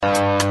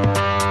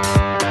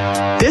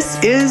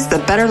is the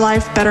Better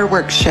Life, Better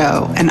Work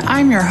show, and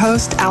I'm your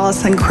host,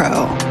 Allison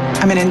Crow.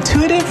 I'm an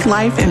intuitive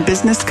life and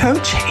business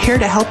coach here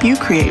to help you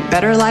create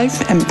better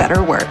life and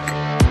better work.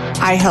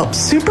 I help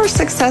super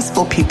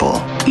successful people,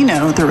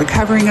 the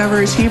recovering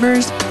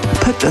overachievers,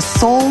 put the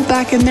soul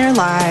back in their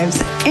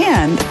lives,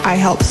 and I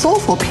help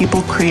soulful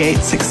people create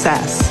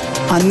success.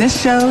 On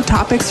this show,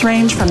 topics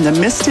range from the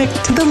mystic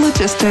to the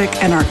logistic,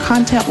 and our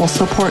content will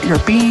support your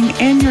being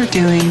and your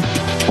doing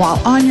while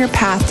on your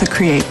path to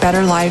create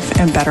better life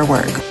and better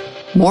work.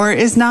 More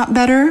is not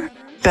better.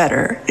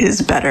 Better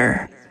is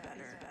better.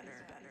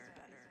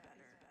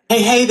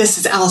 Hey, this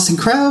is Allison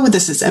Crow.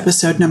 This is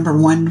episode number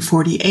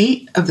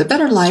 148 of the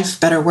Better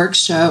Life, Better Work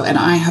show, and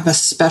I have a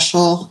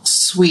special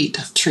sweet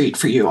treat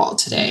for you all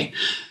today.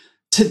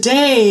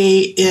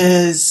 Today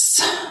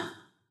is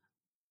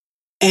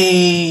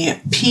a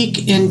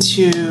peek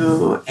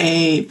into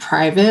a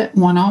private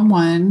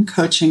one-on-one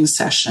coaching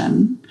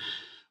session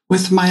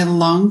with my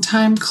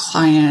longtime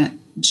client,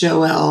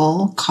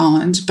 Joelle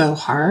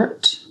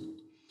Bohart.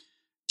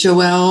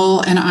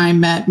 Joelle and I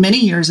met many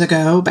years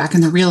ago back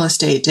in the real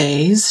estate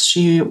days.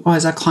 She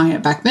was a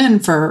client back then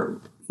for,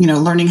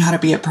 learning how to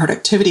be a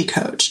productivity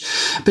coach.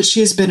 But she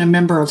has been a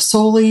member of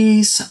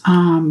Solis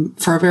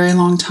for a very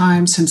long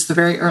time, since the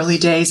very early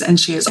days. And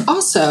she is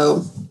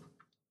also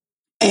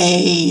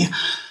a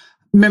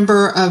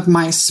member of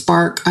my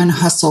Spark and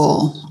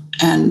Hustle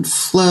and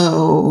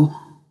Flow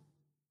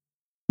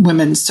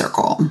Women's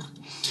Circle.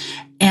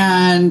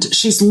 And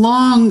she's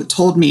long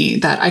told me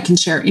that I can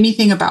share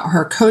anything about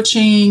her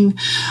coaching,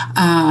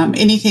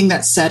 anything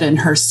that's said in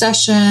her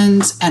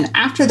sessions. And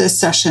after this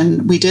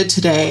session we did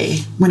today,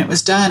 when it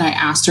was done, I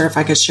asked her if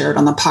I could share it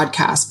on the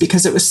podcast,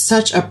 because it was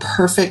such a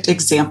perfect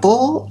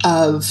example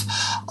of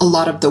a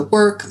lot of the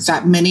work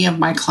that many of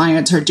my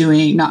clients are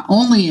doing, not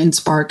only in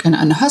Spark and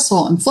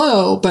Unhustle and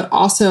Flow, but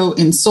also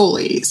in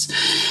Solis.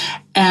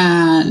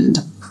 And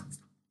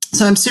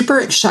so I'm super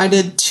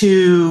excited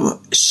to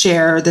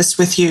share this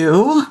with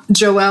you.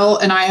 Joelle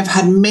and I have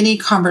had many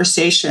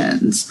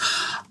conversations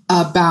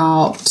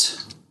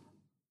about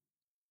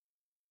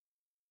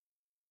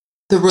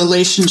the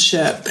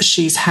relationship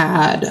she's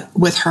had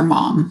with her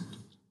mom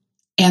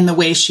and the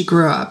way she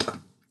grew up.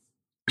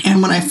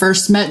 And when I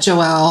first met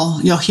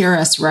Joelle, you'll hear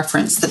us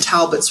reference the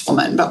Talbot's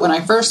woman. But when I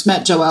first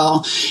met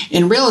Joelle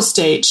in real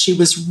estate, she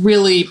was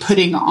really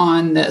putting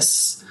on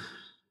this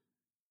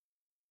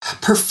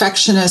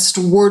perfectionist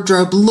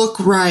wardrobe, look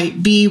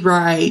right, be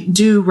right,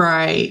 do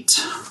right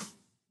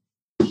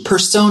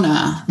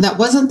persona that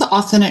wasn't the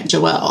authentic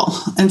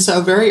Joelle. And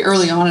so very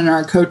early on in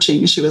our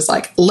coaching, she was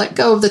like, let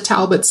go of the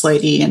Talbot's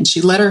lady. And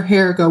she let her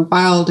hair go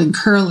wild and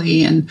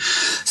curly and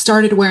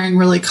started wearing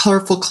really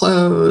colorful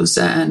clothes.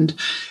 And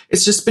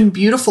it's just been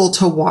beautiful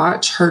to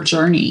watch her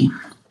journey.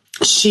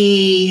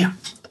 I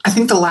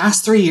think the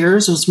last 3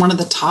 years was one of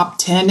the top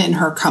 10 in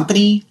her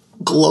company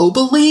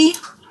globally.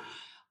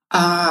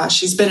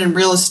 She's been in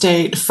real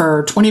estate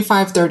for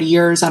 25, 30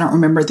 years. I don't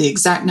remember the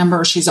exact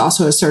number. She's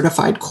also a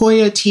certified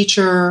Koya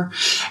teacher.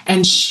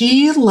 And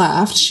she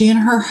and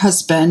her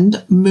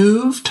husband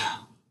moved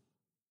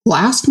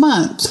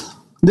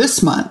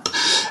this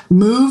month,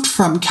 moved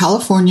from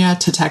California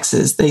to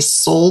Texas. They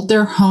sold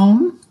their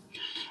home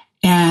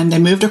and they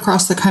moved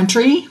across the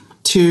country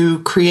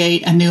to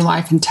create a new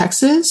life in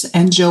Texas.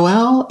 And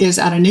Joelle is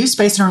at a new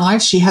space in her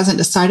life. She hasn't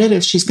decided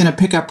if she's going to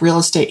pick up real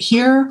estate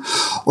here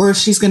or if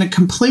she's going to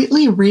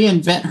completely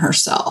reinvent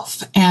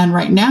herself. And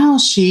right now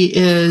she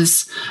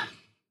is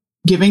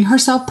giving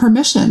herself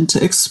permission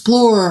to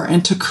explore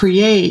and to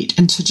create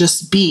and to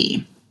just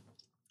be.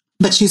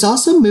 But she's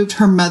also moved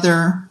her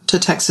mother to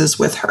Texas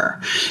with her.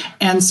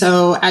 And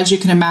so, as you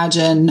can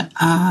imagine,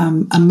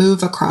 a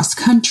move across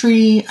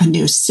country, a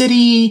new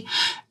city,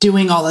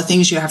 doing all the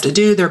things you have to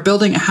do. They're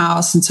building a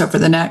house. And so for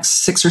the next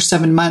 6 or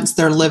 7 months,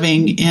 they're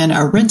living in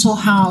a rental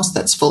house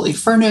that's fully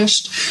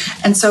furnished.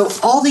 And so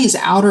all these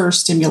outer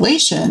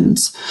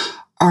stimulations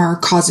are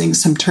causing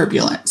some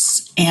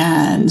turbulence.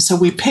 And so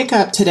we pick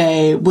up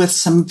today with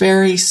some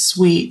very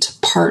sweet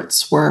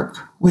parts work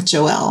with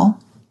Joelle,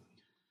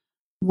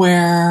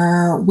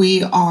 where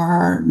we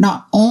are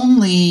not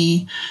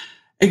only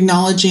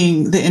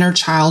acknowledging the inner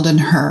child in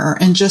her,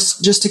 and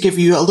just to give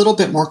you a little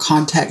bit more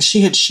context,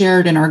 she had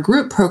shared in our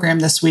group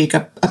program this week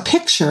a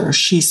video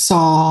she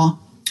saw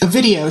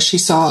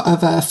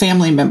of a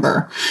family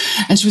member.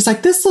 And she was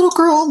like, this little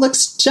girl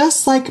looks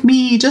just like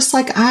me, just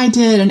like I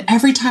did. And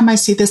every time I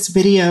see this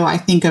video, I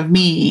think of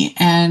me.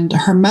 And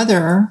her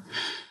mother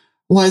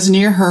was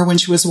near her when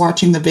she was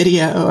watching the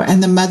video,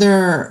 and the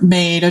mother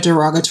made a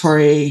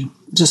derogatory,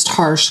 just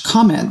harsh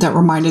comment that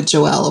reminded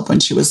Joelle of when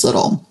she was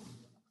little.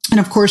 And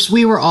of course,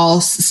 we were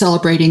all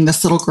celebrating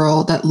this little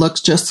girl that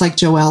looked just like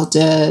Joelle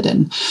did.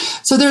 And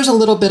so there's a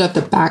little bit of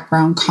the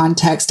background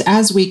context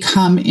as we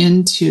come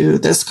into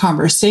this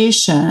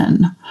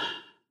conversation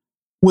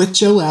with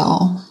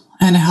Joelle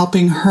and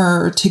helping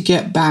her to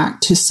get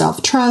back to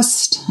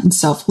self-trust and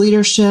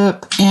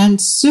self-leadership and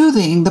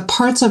soothing the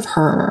parts of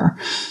her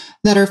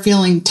that are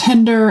feeling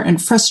tender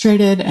and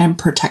frustrated and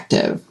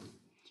protective.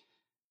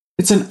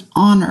 It's an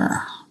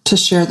honor to to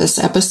share this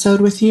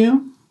episode with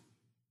you.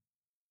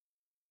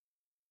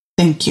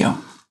 Thank you.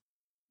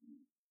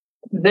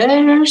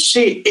 There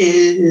she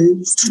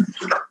is.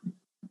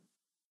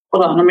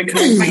 Hold on, let me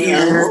connect my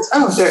ears.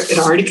 Oh, there, it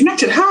already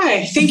connected.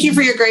 Hi. Thank you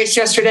for your grace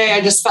yesterday.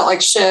 I just felt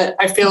like shit.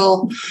 I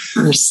feel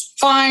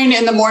fine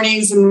in the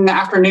mornings, and in the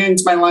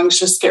afternoons, my lungs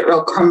just get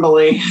real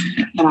crumbly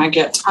and I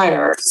get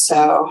tired.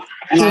 So,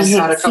 and Does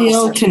it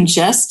feel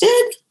congested?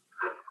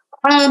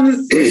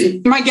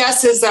 My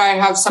guess is that I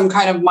have some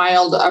kind of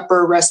mild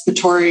upper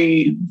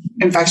respiratory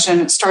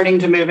infection. It's starting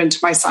to move into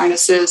my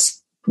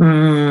sinuses.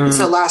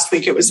 So last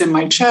week it was in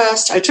my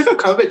chest. I took a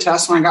COVID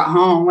test when I got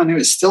home and it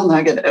was still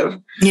negative.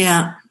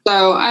 Yeah.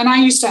 So, and I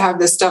used to have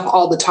this stuff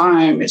all the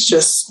time. It's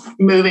just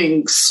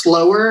moving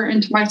slower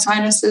into my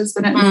sinuses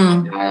than it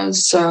normally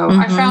does. So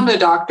I found a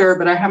doctor,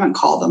 but I haven't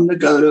called them to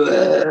go to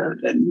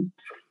it. And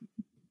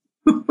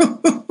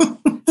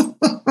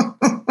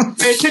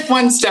I took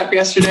one step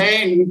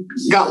yesterday and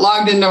got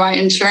logged into my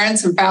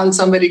insurance and found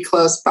somebody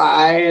close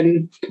by,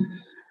 and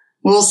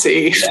we'll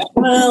see.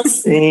 We'll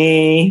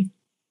see.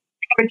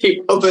 I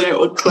keep hoping it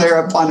would clear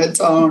up on its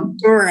own.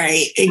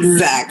 Right,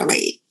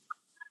 exactly.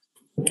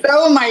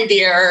 So, my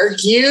dear,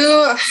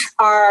 you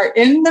are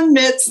in the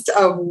midst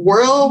of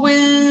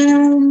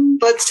whirlwind.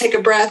 Let's take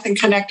a breath and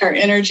connect our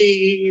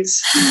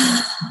energies.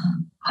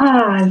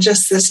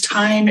 Just this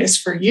time is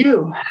for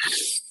you.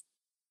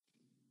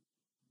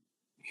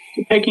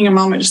 Taking a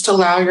moment just to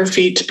allow your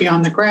feet to be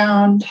on the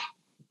ground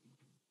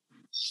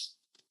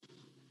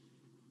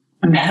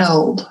and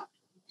held.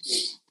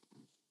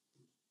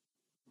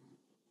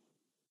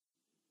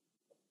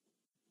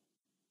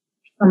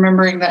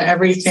 Remembering that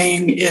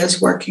everything is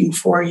working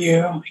for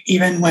you,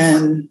 even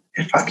when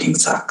it fucking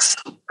sucks.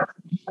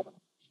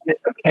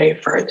 It's okay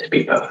for it to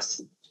be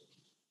both.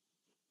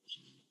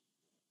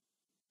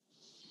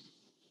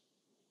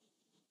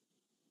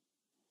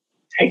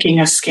 Taking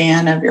a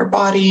scan of your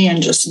body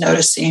and just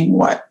noticing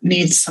what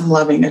needs some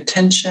loving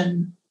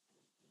attention.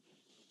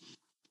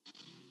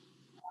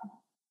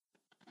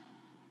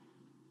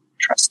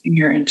 Trusting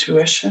your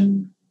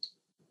intuition.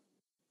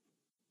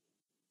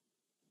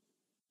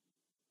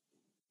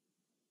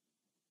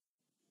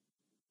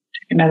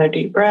 Take another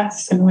deep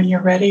breath, and when you're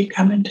ready,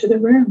 come into the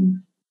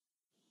room.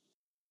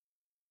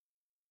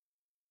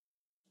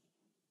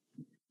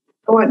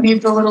 What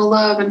needs a little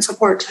love and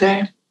support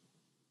today?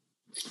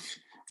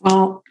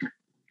 Well,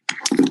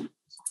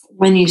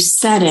 when you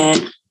said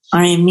it,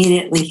 I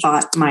immediately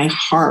thought my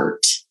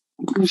heart.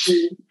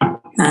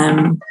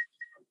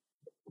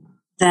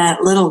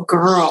 That little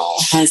girl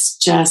has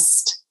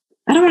just,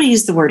 I don't want to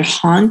use the word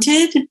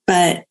haunted,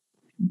 but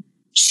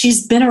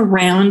she's been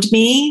around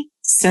me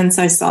since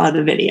I saw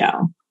the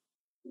video.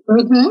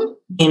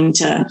 Aim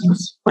to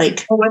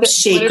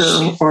shake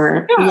her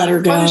or let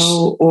her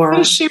go, or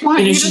does she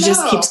want you to she know?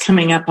 just keeps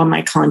coming up on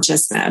my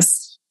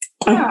consciousness.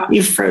 Yeah. Oh,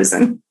 you've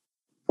frozen.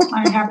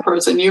 I have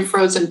frozen. You've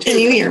frozen too. Can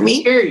you hear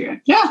me? I hear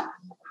you. Yeah.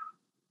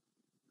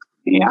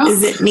 Yeah.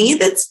 Is it me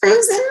that's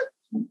frozen?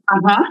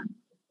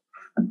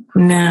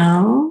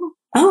 No.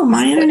 Oh,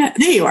 my internet.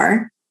 There you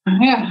are.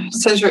 Yeah. It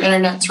says your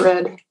internet's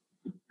red.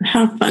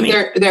 How funny.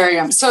 There I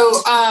am.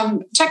 So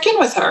check in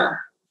with her.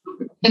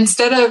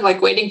 Instead of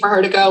waiting for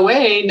her to go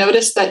away,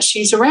 notice that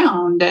she's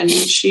around and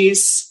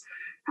she's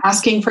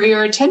asking for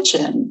your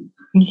attention.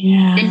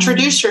 Yeah.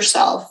 Introduce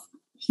yourself.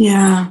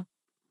 Yeah.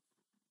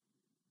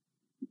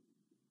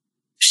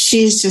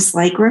 She's just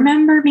like,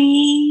 remember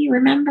me,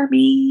 remember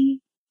me.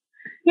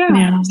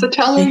 Yeah. So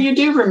tell her you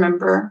do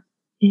remember.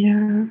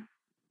 Yeah.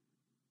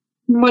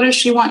 What does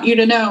she want you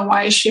to know?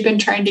 Why has she been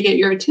trying to get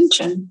your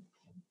attention?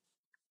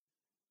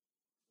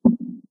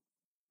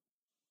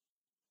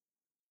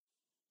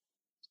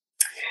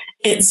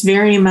 It's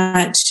very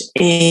much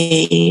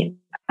a,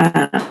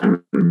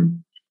 I'm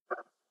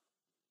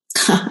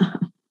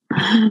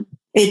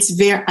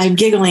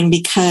giggling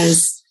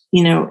because,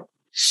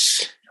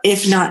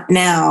 if not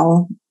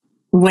now,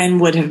 when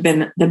would have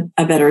been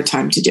a better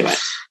time to do it?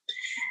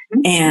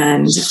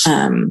 And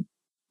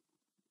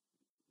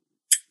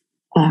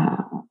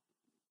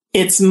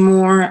it's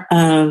more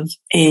of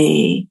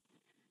a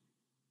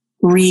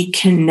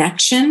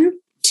reconnection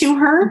to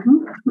her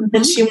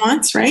that she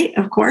wants, right?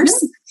 Of course.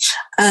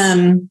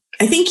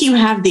 I think you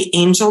have the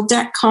angel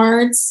deck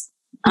cards.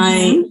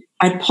 I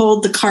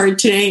pulled the card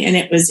today and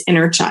it was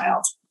inner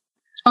child.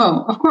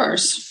 Oh, of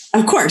course.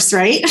 Of course,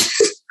 right?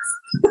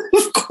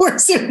 Of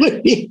course it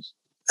would be.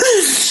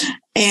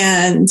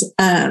 And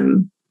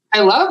I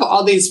love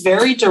all these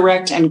very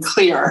direct and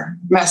clear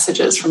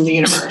messages from the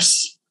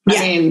universe. Yeah.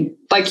 I mean,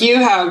 you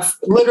have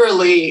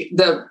literally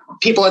the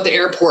people at the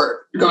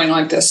airport going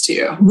like this to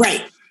you.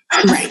 Right.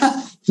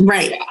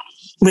 Yeah.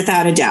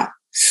 Without a doubt.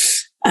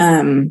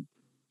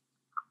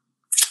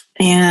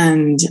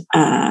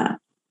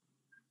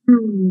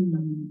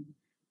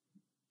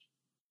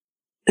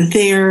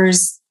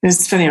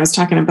 It's funny, I was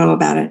talking to Bo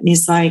about it, and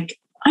he's like,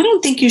 I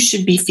don't think you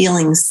should be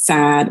feeling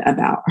sad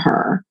about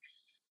her.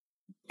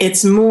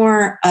 It's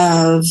more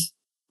of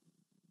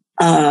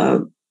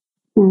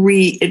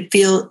it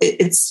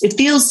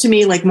feels to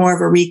me like more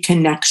of a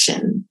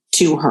reconnection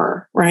to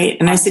her, right?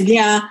 And I said,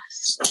 yeah,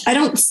 I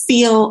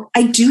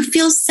do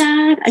feel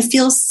sad. I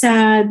feel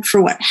sad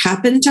for what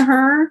happened to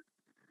her.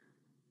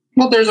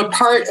 Well, there's a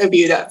part of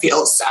you that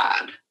feels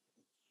sad.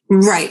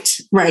 Right.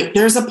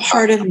 There's a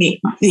part of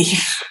me. Yeah.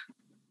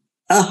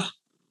 Ugh.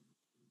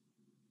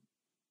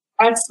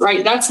 That's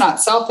right. That's not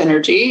self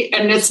energy,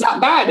 and it's not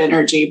bad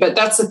energy. But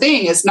that's the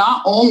thing, is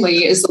not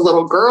only is the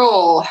little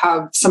girl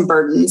have some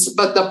burdens,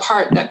 but the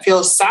part that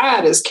feels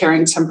sad is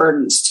carrying some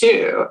burdens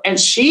too. And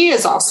she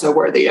is also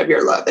worthy of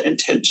your love and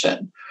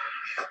attention.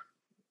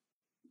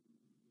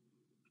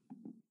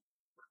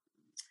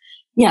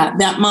 Yeah,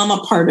 that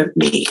mama part of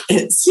me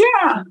is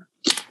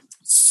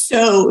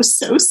so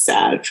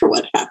sad for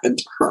what happened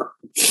to her.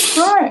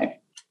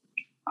 Right.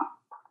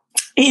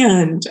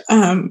 And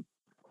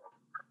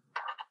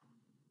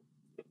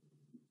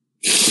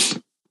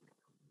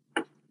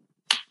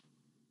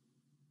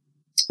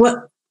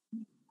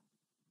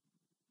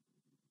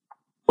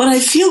what I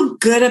feel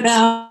good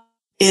about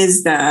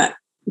is that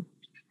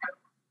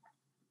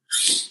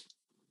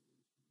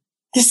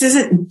this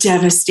isn't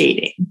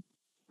devastating,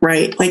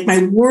 right? Like,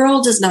 my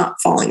world is not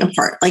falling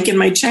apart. Like in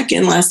my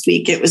check-in last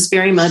week, it was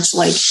very much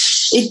like,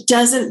 it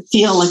doesn't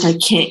feel like I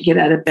can't get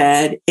out of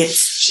bed.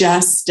 It's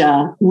just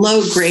a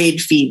low-grade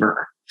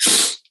fever,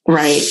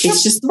 right?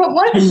 It's just. But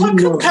what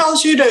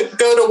compels you to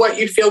go to what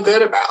you feel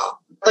good about?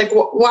 Like,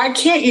 why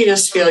can't you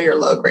just feel your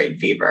low-grade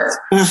fever?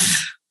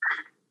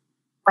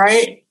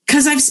 Right?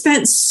 Because I've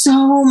spent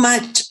so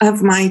much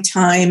of my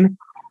time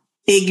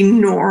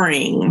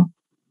ignoring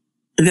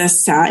the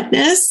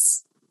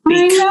sadness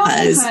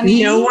because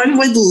no one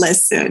would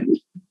listen.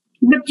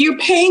 You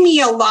pay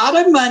me a lot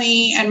of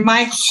money, and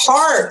my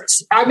heart,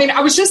 I mean,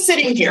 I was just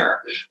sitting here,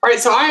 right?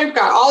 So I've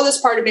got all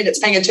this part of me that's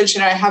paying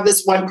attention, and I have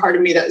this one part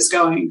of me that is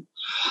going,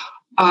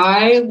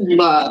 I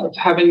love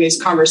having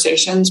these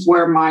conversations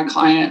where my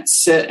clients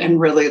sit and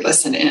really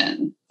listen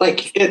in.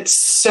 Like, it's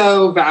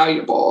so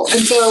valuable.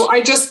 And so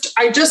I just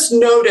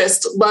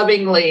noticed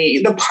lovingly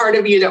the part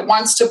of you that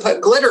wants to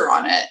put glitter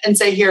on it and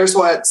say, here's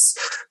what's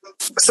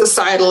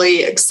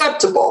societally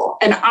acceptable.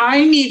 And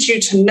I need you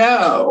to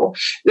know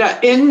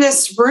that in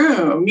this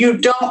room, you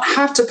don't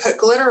have to put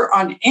glitter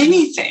on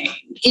anything,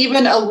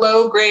 even a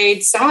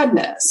low-grade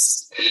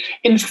sadness.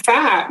 In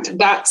fact,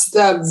 that's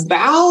the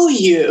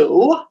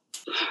value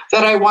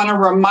that I want to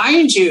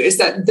remind you, is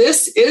that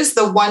this is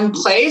the one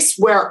place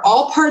where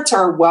all parts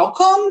are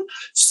welcome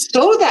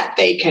so that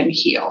they can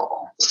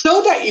heal,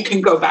 so that you can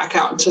go back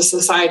out into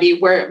society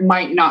where it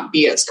might not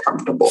be as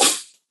comfortable.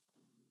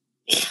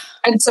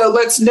 And so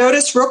let's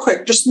notice real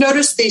quick, just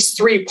notice these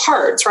three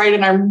parts, right?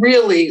 And I'm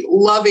really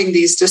loving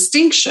these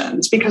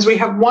distinctions because we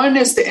have one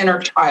is the inner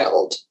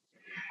child,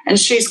 and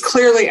she's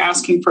clearly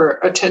asking for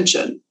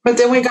attention. But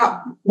then we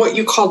got what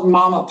you called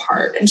mama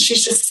part, and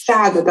she's just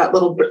sad that that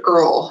little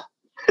girl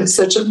had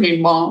such a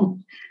mean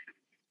mom.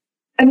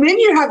 And then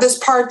you have this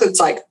part that's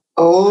like,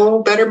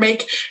 oh, better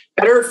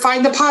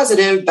find the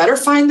positive, better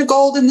find the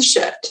gold in the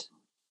shit.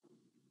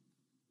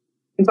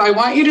 And so I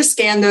want you to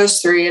scan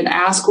those three and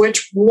ask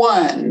which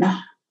one.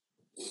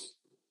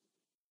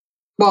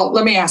 Well,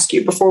 let me ask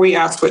you before we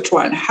ask which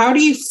one. How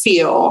do you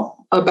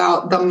feel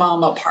about the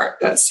mama part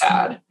that's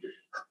sad?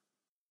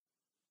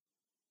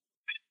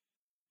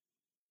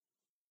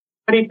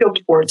 How do you feel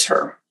towards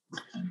her?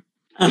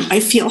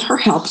 I feel her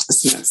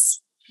helplessness.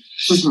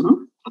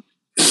 Mm-hmm.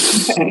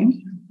 Okay.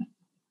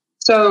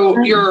 So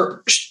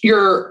you're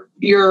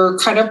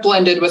kind of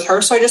blended with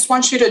her. So I just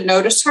want you to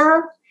notice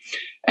her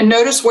and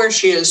notice where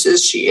she is.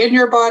 Is she in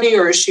your body,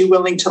 or is she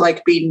willing to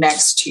like be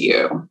next to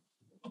you?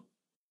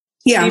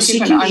 Yeah, she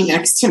can be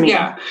next to me.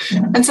 Yeah.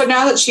 And so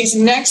now that she's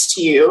next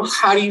to you,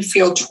 how do you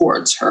feel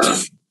towards her?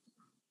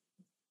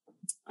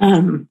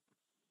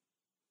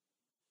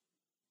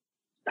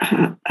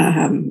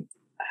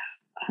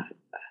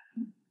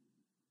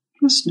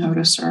 Just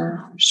notice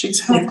her.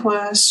 She's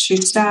helpless.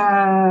 She's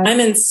sad.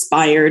 I'm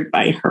inspired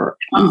by her.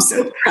 I'm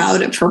so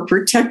proud of her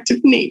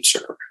protective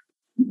nature.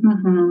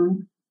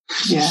 Mm-hmm.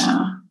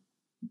 Yeah.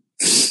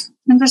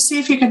 And just see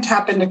if you can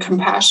tap into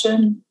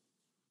compassion.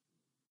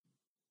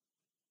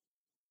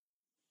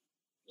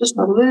 Just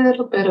a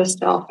little bit of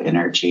self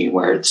energy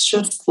where it's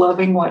just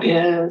loving what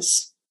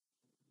is.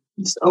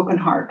 Just open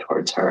heart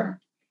towards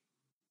her.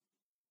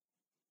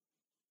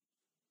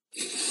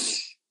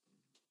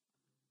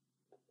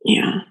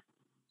 Yeah.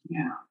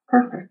 Yeah,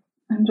 perfect.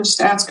 And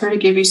just ask her to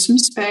give you some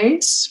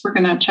space. We're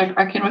going to check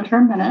back in with her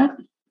in a minute.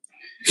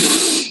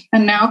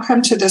 And now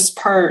come to this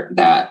part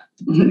that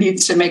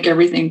needs to make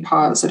everything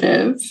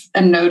positive.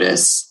 And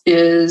notice,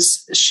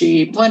 is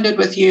she blended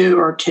with you,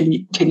 or can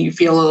you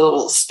feel a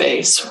little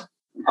space from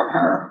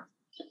her?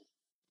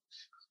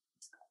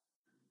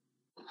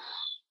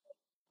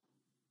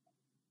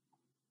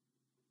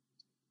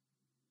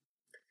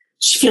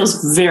 She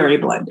feels very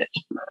blended.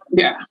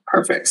 Yeah,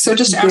 perfect. So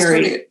just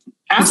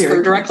ask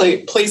her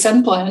directly, please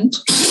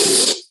unblend.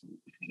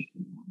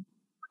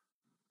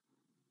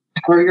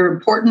 Tell her you're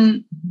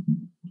important.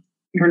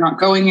 You're not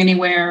going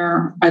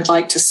anywhere. I'd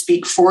like to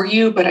speak for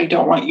you, but I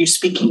don't want you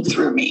speaking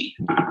through me.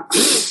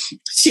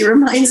 She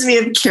reminds me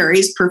of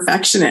Carrie's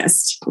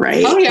perfectionist,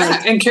 right? Oh, yeah.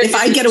 Like, And if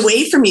I get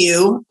away from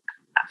you,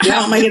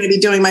 how am I going to be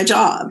doing my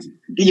job?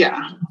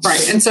 Yeah,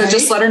 right. And so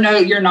just let her know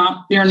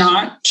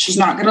she's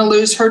not going to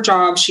lose her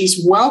job.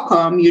 She's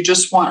welcome. You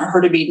just want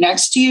her to be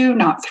next to you,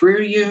 not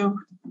through you.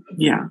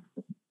 Yeah.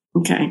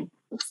 Okay.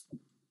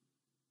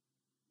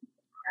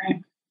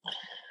 Right.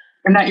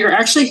 And that you're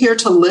actually here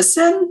to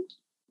listen.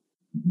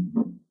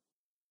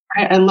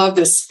 I love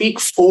this. Speak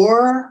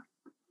for,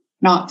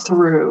 not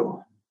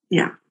through.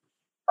 Yeah.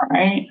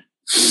 Right.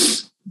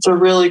 It's a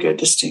really good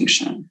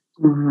distinction.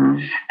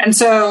 Mm-hmm. And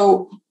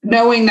so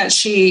knowing that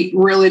she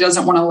really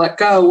doesn't want to let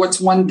go, what's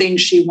one thing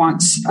she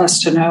wants us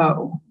to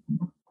know?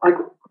 Like,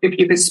 if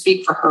you could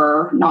speak for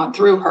her, not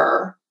through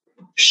her,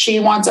 she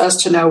wants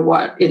us to know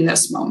what in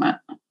this moment?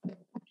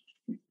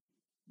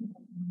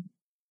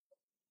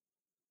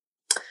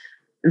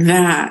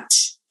 That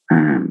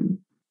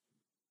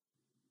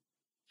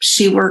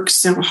she works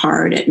so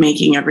hard at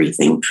making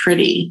everything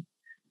pretty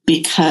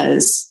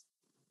because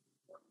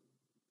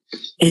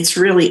it's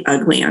really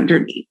ugly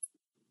underneath.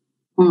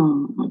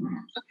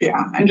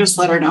 Yeah. And just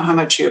let her know how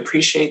much you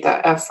appreciate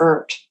that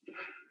effort.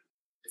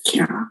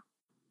 Yeah.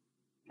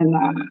 And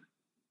that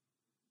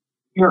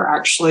you're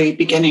actually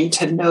beginning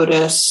to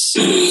notice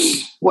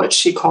what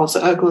she calls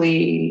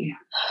ugly,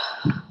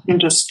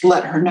 and just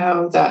let her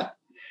know that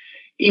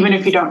even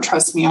if you don't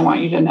trust me, I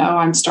want you to know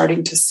I'm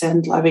starting to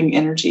send loving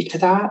energy to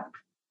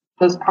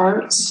those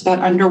parts, that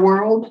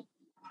underworld.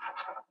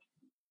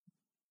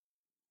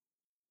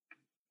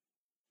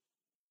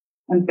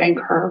 And thank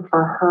her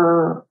for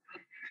her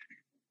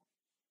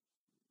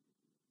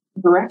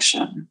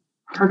direction.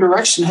 Her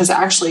direction has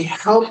actually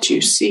helped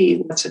you see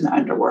what's in the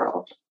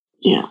underworld.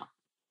 Yeah.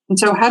 And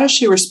so how does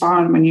she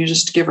respond when you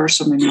just give her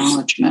some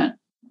acknowledgement?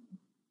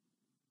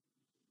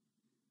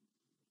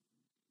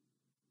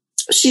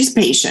 She's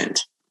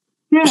patient.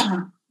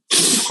 Yeah,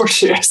 of course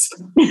she is.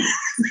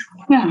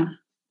 Yeah.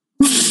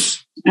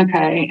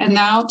 Okay. And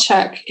now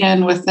check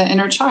in with the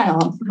inner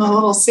child, the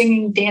little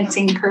singing,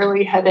 dancing,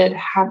 curly-headed,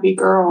 happy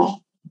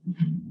girl.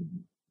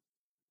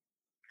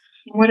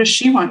 What does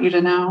she want you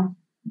to know?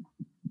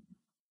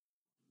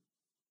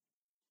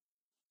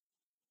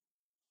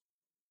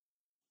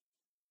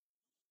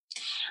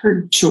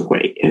 Her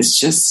joy is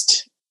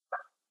just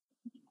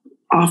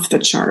off the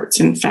charts,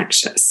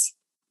 infectious.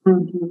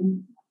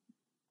 Mm-hmm.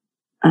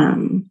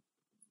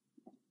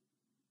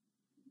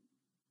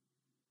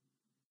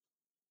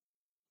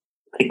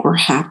 Like, we're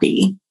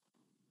happy.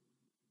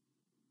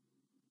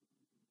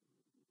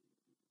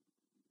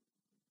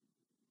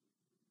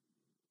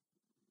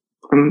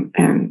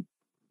 And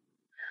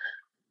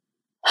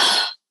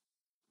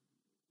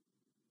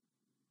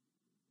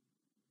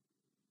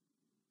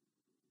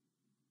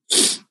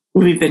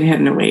we've been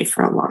hidden away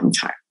for a long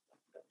time.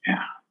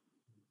 Yeah.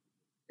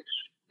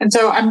 And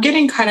so I'm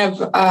getting kind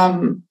of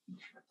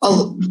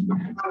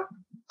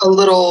a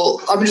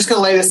little, I'm just going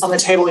to lay this on the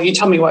table and you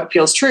tell me what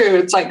feels true.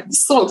 It's like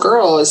this little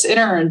girl is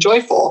inner and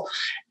joyful,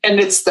 and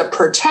it's the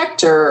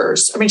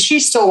protectors. I mean, she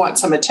still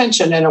wants some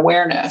attention and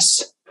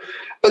awareness,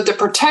 but the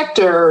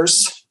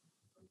protectors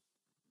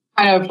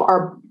kind of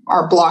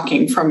are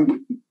blocking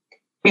from,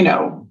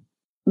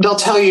 they'll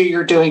tell you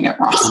you're doing it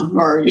wrong,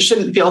 or you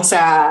shouldn't feel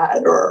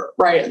sad, or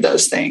right,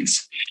 those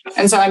things.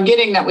 And so I'm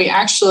getting that we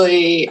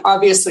actually,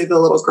 obviously the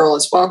little girl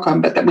is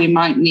welcome, but that we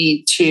might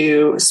need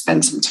to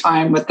spend some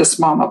time with this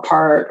mama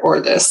part,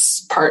 or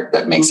this part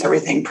that makes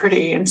everything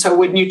pretty. And so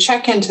when you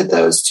check into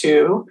those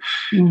two,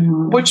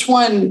 which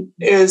one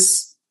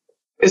is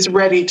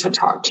ready to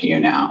talk to you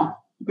now,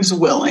 is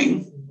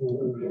willing?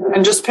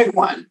 And just pick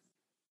one.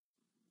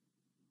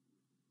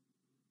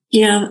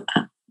 Yeah.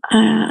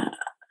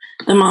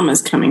 The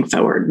mama's coming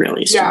forward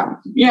really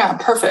strong. Yeah,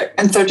 perfect.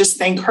 And so just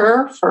thank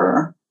her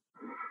for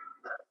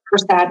her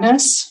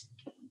sadness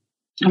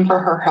and for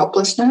her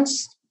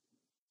helplessness.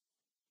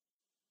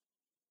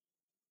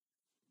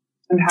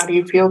 And how do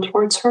you feel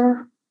towards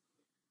her?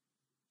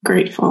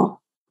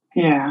 Grateful.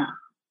 Yeah.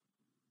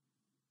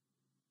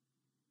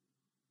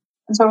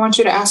 And so I want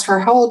you to ask her,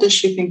 how old does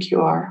she think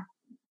you are?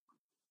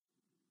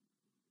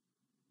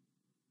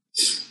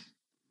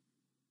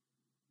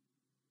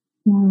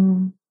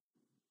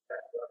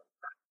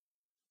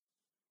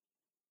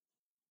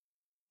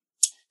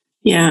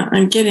 Yeah,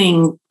 I'm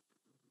getting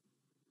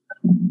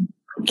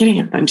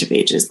a bunch of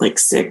ages, like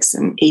 6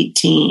 and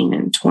 18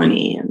 and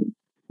 20. And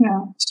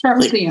yeah, start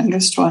with the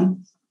youngest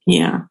one.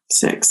 Yeah,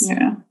 6.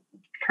 Yeah,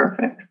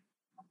 perfect.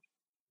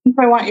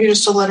 I want you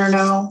just to let her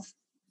know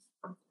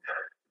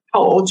how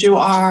old you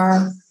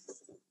are,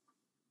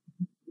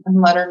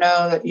 and let her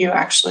know that you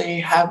actually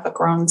have a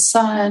grown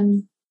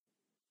son.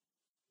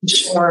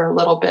 Share a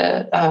little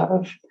bit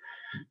of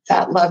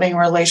that loving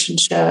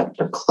relationship,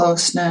 the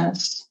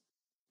closeness.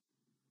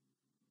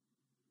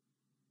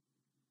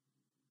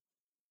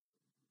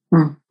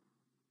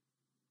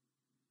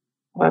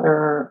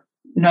 Whether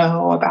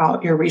know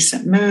about your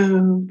recent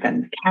move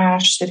and the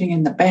cash sitting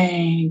in the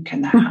bank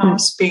and the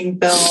house being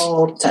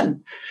built,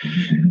 and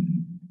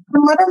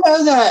let her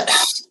know that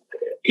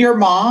your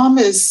mom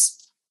is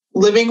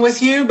living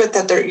with you, but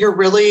that you're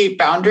really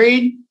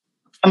boundaried.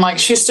 And like,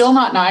 she's still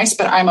not nice,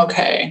 but I'm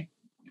okay.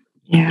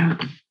 Yeah.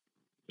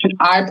 And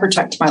I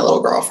protect my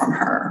little girl from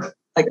her.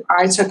 Like,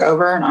 I took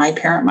over and I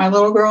parent my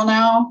little girl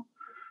now.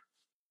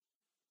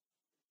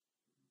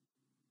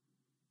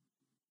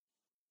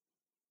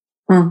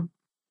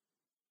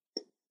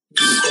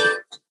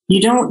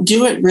 You don't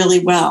do it really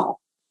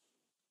well,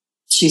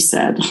 she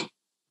said.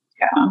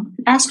 Yeah.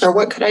 Ask her,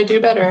 what could I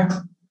do better?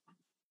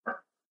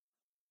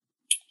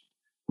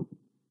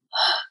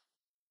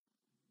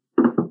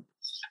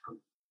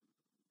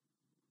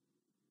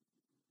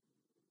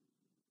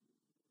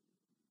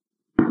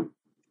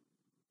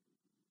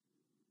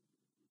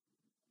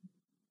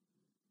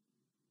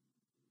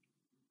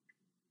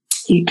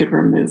 You could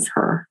remove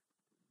her.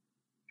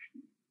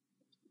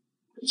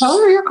 Tell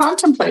her you're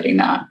contemplating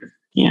that.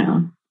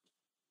 Yeah.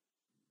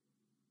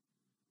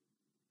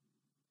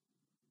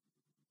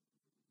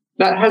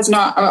 That has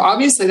not,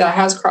 obviously, that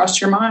has crossed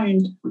your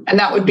mind. And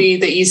that would be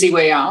the easy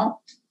way out,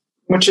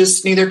 which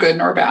is neither good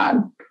nor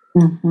bad.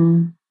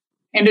 Mm-hmm.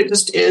 And it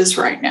just is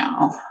right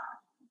now.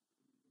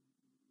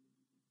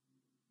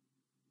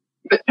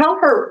 But tell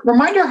her,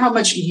 remind her how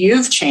much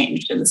you've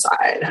changed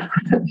inside.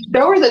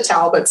 Show her the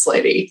Talbots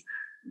lady.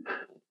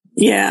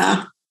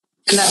 Yeah.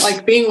 And that,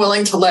 like, being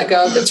willing to let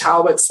go of the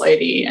Talbots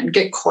lady and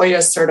get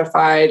Koya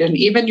certified, and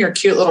even your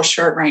cute little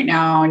shirt right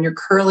now and your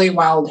curly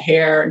wild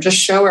hair, and just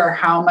show her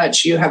how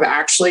much you have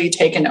actually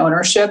taken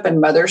ownership and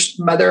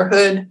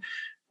motherhood,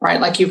 right?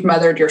 Like, you've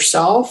mothered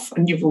yourself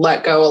and you've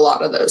let go a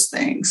lot of those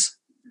things,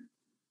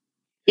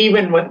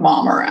 even with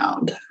mom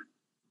around.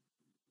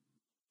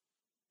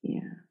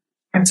 Yeah.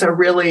 And so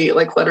really,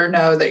 like, let her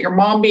know that your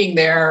mom being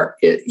there,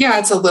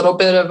 it's a little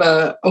bit of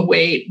a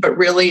weight, but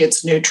really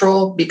it's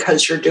neutral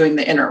because you're doing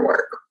the inner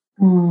work.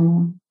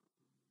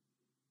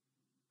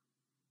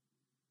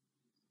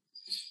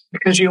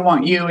 Because you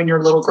want you and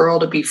your little girl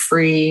to be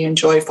free and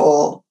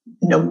joyful,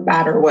 no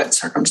matter what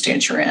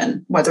circumstance you're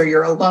in, whether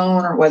you're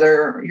alone or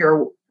whether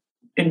you're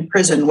in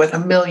prison with a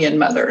million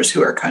mothers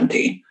who are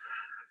cunty.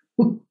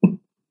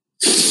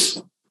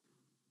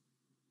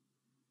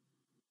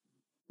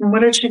 What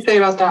did she say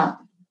about that?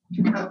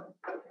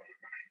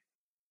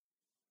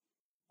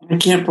 I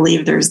can't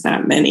believe there's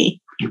that many.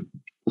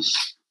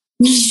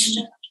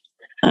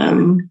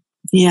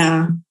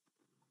 Yeah.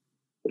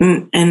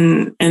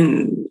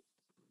 And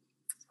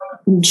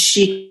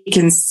she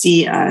can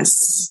see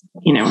us,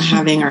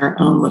 having our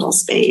own little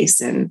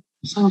space and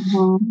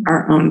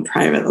our own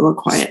private little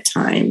quiet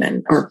time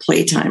or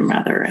playtime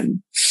rather.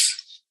 And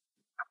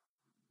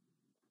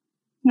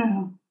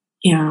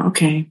yeah.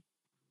 Okay.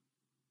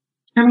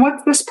 And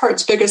what's this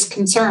part's biggest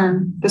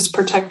concern? This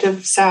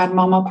protective, sad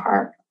mama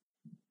part?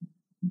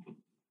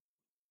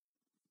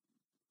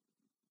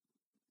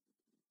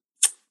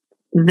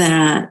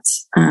 That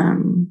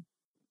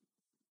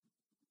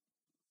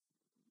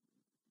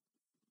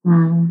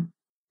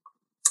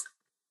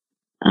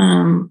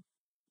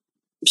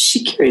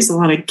she carries a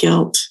lot of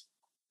guilt.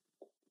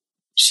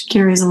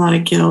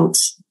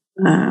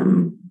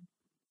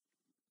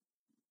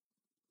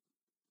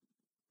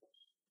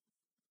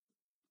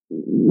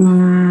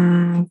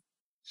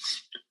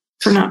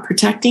 For not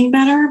protecting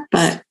better,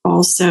 but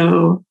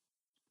also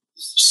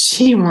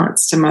she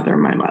wants to mother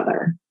my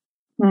mother.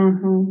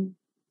 Mm-hmm.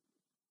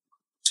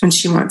 And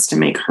she wants to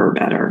make her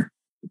better,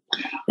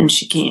 and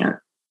she can't.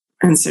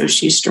 And so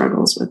she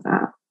struggles with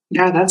that.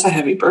 Yeah, that's a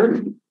heavy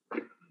burden.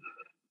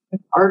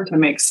 It's hard to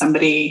make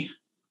somebody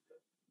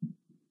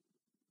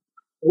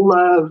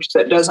loved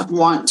that doesn't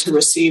want to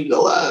receive the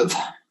love.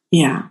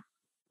 Yeah.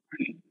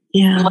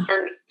 Yeah.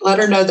 Let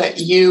her know that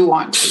you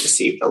want to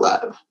receive the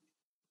love.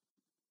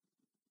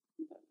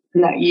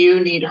 And that you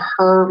need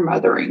her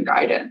mothering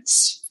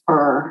guidance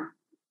for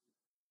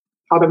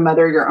how to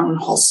mother your own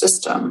whole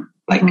system.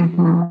 Like,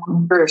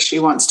 her, she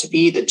wants to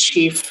be the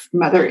chief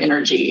mother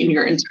energy in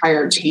your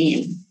entire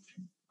team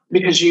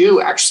because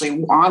you actually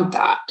want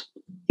that.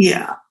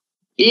 Yeah.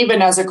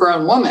 Even as a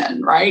grown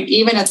woman, right?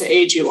 Even at the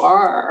age you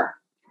are,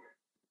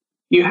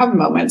 you have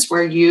moments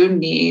where you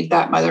need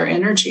that mother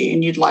energy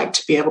and you'd like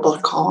to be able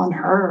to call on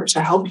her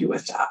to help you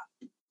with that.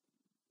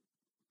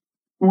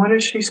 What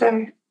does she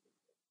say?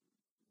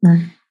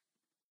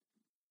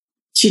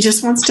 She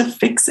just wants to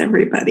fix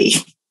everybody.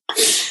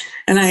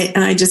 And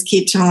I just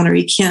keep telling her,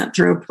 you can't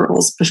throw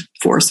pearls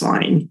before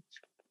swine.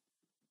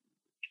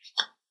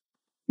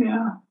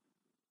 Yeah.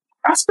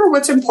 Ask her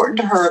what's important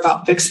to her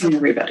about fixing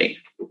everybody.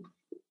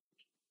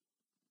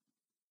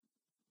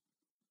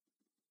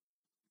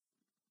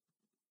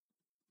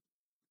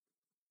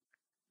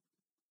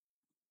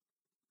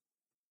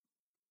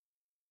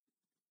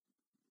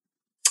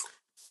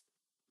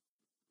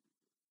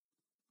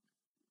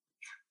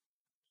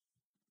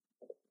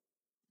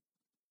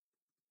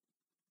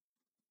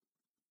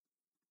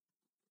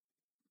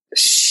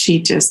 She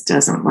just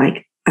doesn't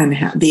like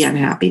the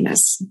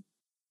unhappiness.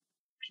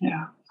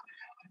 Yeah.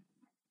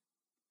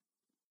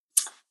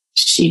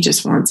 She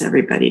just wants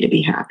everybody to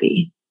be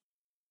happy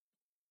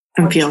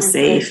and feel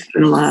safe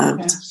and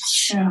loved.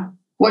 Yeah.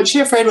 What's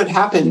she afraid would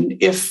happen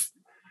if,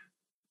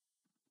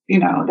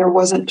 there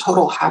wasn't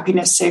total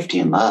happiness, safety,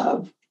 and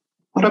love?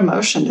 What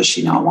emotion does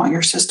she not want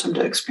your system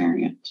to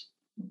experience?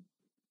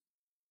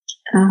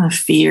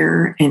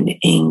 Fear and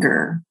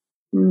anger.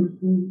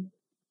 Mm-hmm.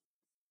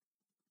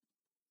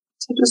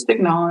 So just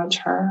acknowledge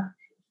her.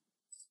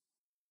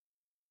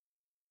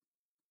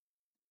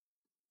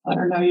 Let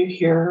her know you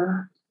hear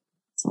her.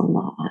 It's a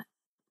lot.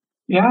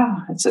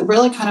 Yeah, it's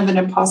really kind of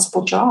an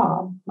impossible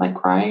job.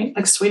 Right?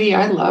 Sweetie,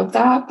 I love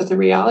that. But the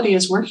reality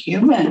is we're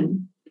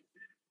human.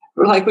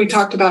 Like we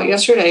talked about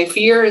yesterday,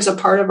 fear is a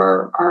part of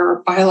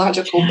our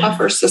biological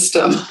buffer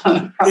system.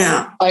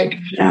 Yeah.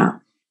 Yeah.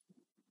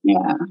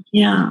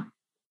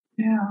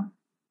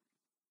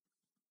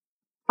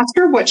 Ask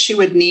her what she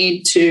would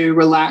need to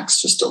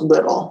relax just a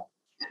little.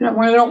 We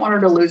don't want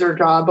her to lose her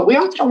job, but we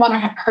also don't want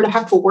her to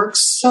have to work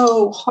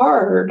so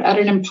hard at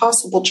an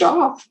impossible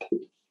job.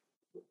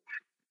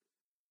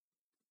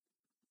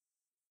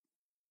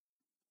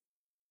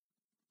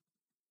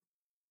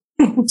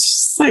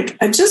 It's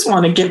I just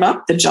want to give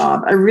up the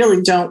job. I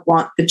really don't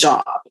want the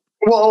job.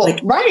 Well,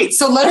 right.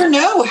 So let her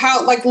know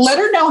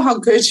how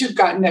good you've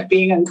gotten at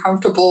being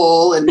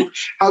uncomfortable and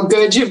how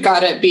good you've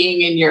got at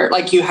being in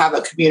you have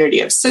a community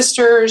of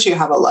sisters, you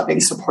have a loving,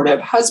 supportive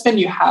husband,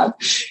 you have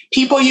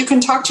people you can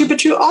talk to,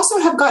 but you also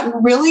have gotten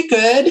really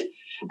good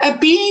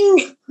at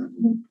being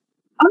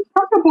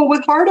uncomfortable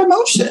with hard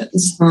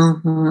emotions.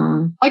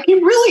 Mm-hmm.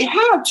 You really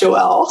have,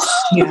 Joelle.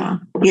 Yeah.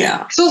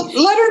 Yeah. So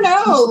let her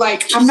know,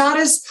 I'm not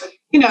as,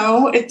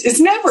 it's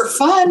never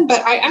fun,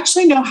 but I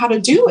actually know how to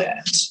do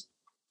it.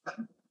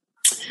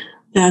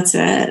 That's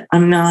it.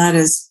 I'm not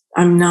as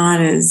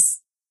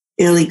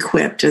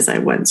ill-equipped as I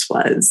once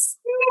was.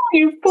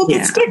 You pulled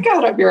the stick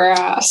out of your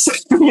ass.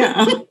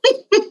 Yeah.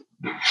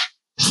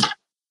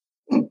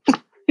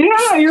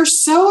 Yeah, you're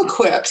so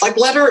equipped.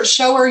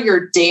 Show her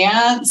your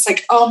dance.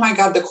 Oh my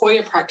God, the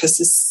Koya practice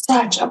is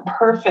such a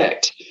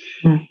perfect,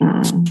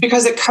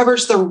 because it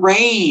covers the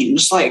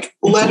range.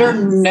 Let her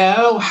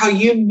know how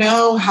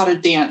to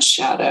dance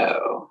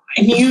shadow.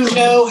 And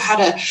how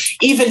to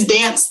even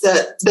dance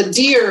the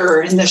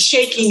deer and the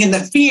shaking and the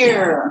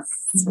fear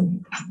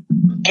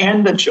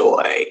and the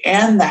joy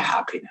and the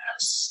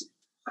happiness.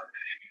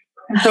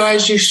 And so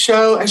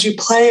as you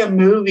play a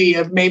movie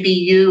of maybe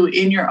you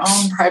in your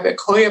own private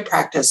Koya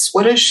practice,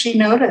 what does she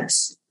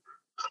notice?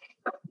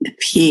 The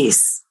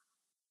peace.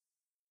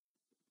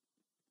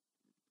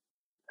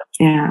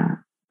 Yeah.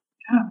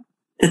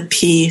 The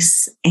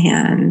peace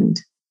and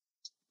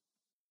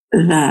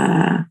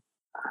the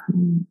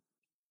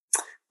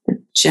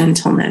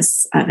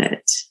gentleness of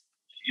it.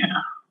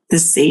 Yeah. The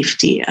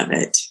safety of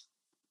it.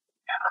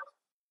 Yeah.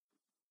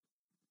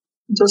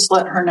 Just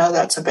let her know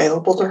that's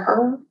available to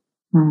her.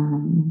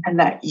 And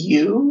that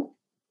you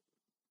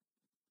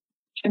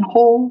can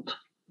hold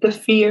the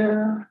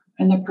fear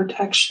and the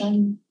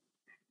protection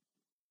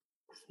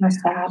and the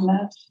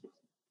sadness.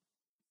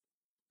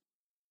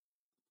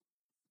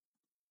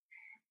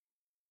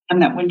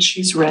 And that when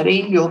she's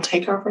ready, you'll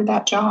take over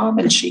that job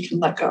and she can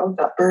let go of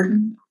that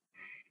burden.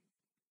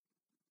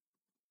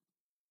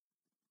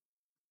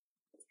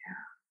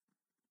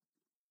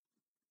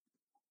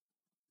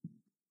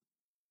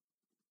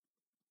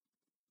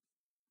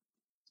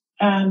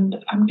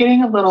 And I'm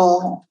getting a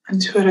little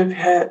intuitive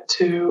hit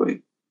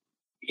to,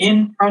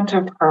 in front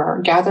of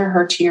her, gather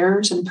her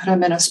tears and put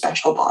them in a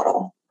special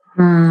bottle.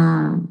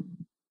 And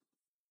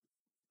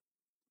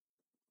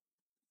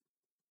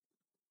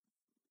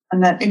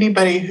that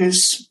anybody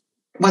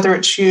whether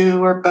it's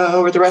you or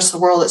Bo or the rest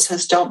of the world that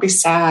says, don't be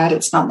sad,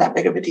 it's not that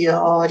big of a deal.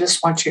 I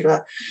just want you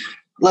to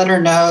let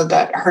her know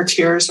that her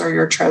tears are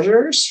your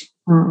treasures.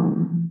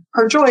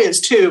 Her joy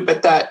is too,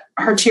 but that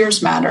her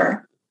tears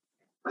matter.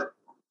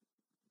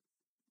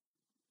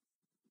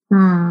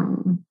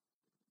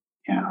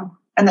 Yeah.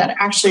 And that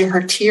actually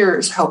her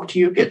tears helped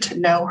you get to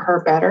know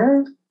her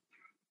better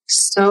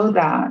so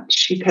that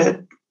she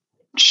could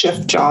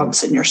shift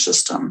jobs in your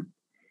system.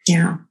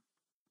 Yeah.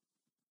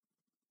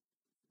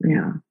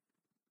 Yeah.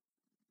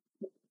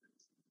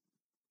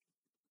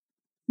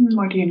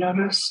 What do you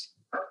notice?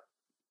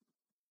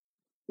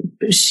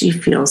 She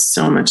feels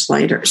so much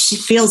lighter. She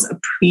feels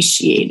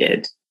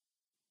appreciated.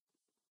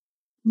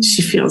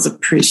 She feels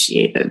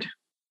appreciated.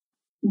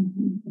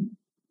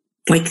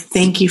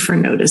 Thank you for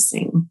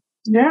noticing.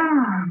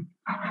 Yeah.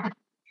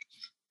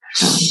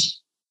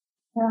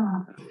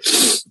 Yeah.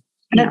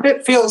 And if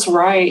it feels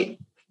right,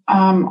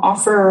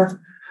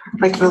 offer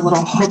the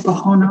little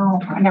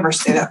hopohono. I never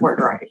say that word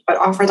right, but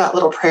offer that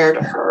little prayer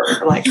to her.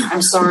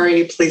 I'm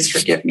sorry, please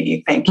forgive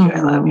me. Thank you.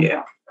 I love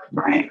you.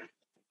 Right.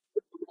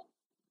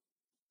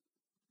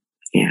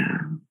 Yeah.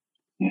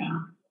 Yeah.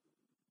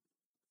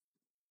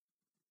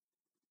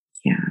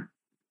 Yeah.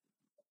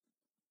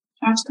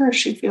 Ask her if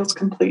she feels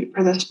complete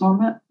for this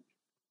moment.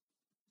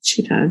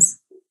 She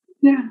does.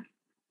 Yeah.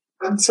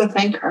 And so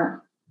thank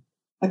her.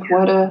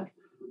 What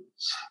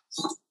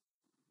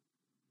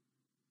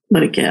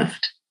a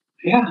gift.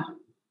 Yeah.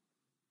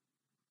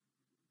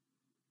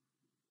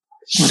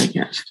 What a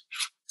gift.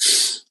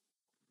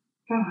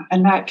 Yeah,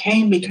 and that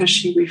came because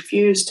she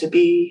refused to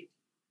be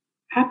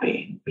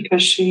happy,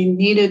 because she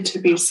needed to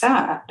be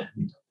sad.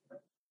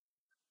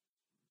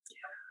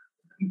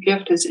 The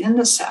gift is in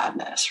the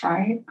sadness,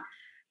 right?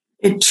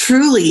 It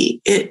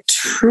truly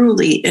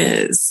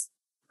is.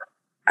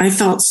 I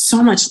felt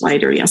so much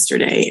lighter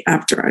yesterday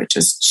after I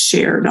just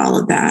shared all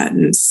of that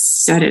and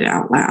said it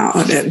out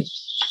loud. And,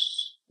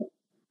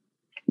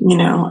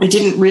 I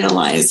didn't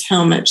realize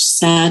how much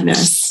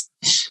sadness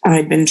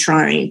I'd been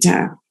trying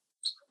to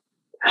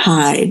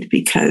hide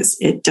because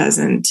it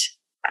doesn't.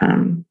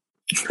 I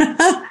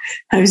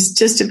was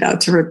just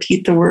about to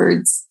repeat the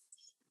words,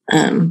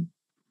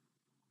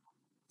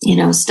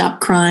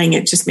 stop crying.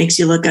 It just makes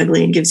you look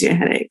ugly and gives you a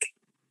headache.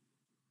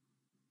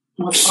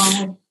 What's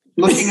wrong with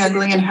looking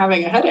ugly and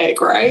having a headache,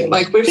 right?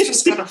 Like, we've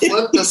just got to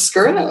flip the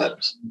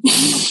script.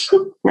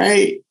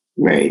 Right.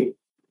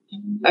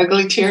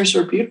 Ugly tears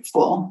are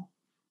beautiful.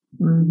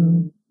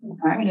 Mm-hmm.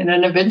 Right. And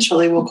then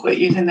eventually we'll quit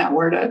using that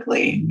word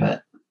ugly,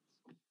 but.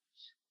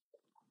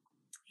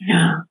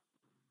 Yeah.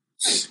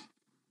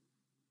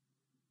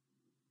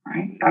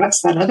 Right.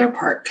 That's that other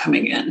part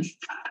coming in.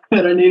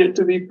 That I need it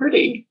to be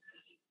pretty.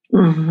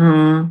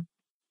 Mm-hmm.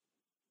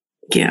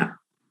 Yeah.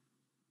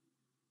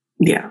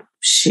 Yeah.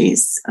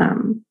 She's,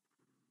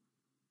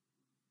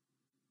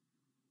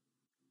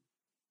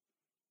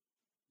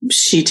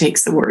 she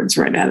takes the words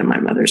right out of my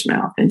mother's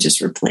mouth and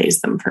just replays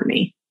them for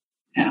me.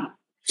 Yeah.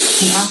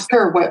 And ask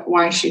her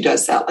why she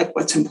does that. Like,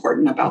 what's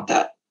important about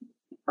that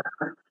for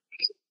her.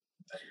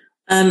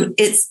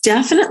 It's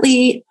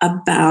definitely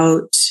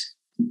about,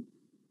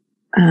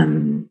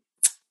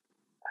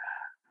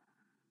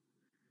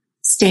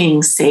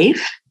 staying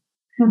safe.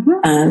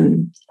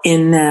 Mm-hmm.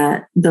 In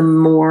that the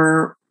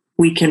more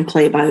we can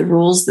play by the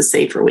rules, the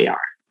safer we are.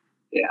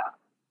 Yeah.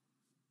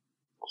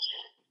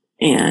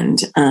 And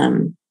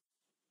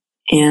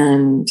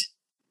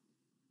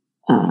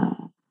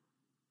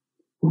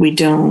we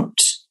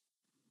don't.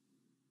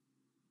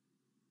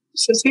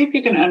 So see if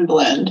you can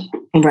unblend.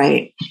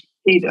 Right.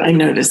 I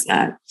noticed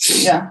that.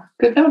 Yeah.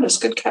 Good notice.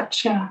 Good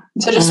catch. Yeah.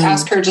 So just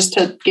ask her just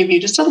to give you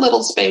just a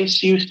little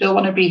space. You still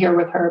want to be here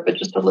with her, but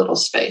just a little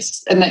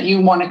space. And that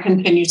you want to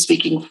continue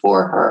speaking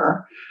for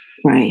her.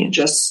 Right.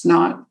 Just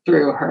not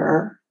through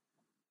her.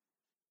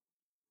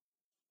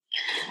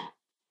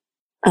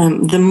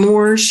 The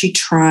more she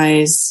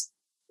tries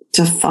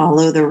to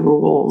follow the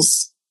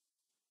rules,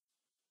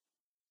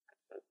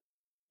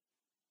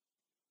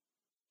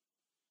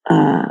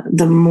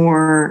 the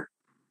more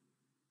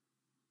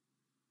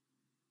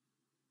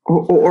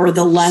or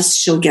the less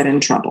she'll get in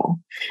trouble.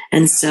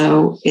 And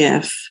so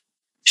if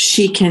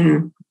she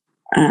can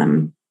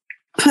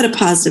put a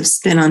positive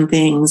spin on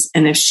things,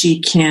 and if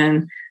she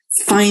can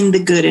find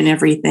the good in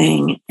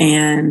everything,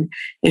 and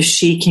if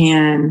she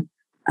can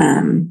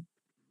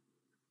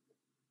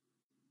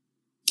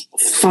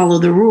follow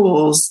the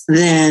rules,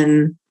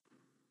 then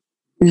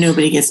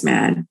nobody gets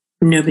mad,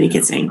 nobody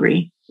gets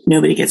angry,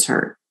 nobody gets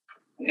hurt.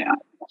 Yeah.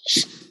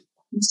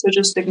 So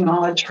just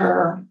acknowledge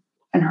her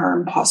and her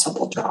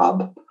impossible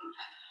job.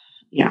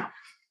 Yeah.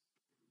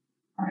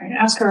 All right.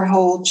 Ask her how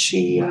old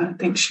she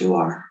thinks you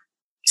are.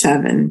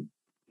 7.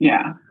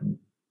 Yeah.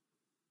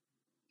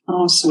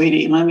 Oh,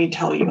 sweetie, let me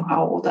tell you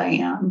how old I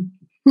am.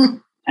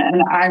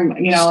 And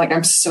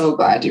I'm so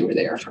glad you were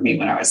there for me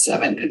when I was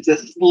 7, because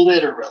this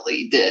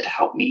literally did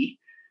help me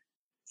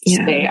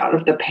stay out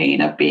of the pain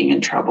of being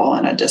in trouble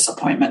and a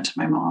disappointment to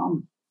my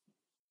mom.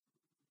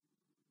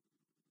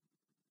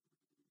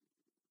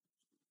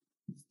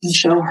 And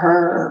show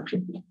her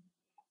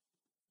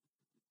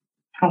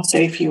how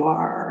safe you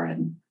are,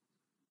 and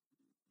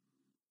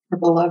your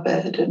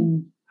beloved,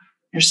 and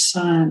your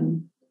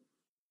son,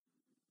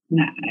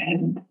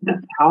 and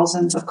the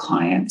thousands of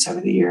clients over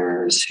the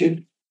years who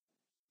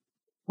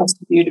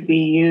trusted you to be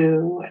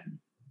you, and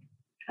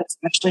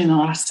especially in the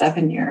last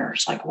 7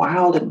 years, like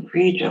Wild and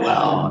Free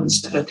Joelle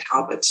instead of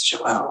Talbot's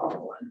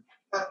Joelle.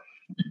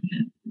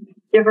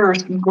 Give her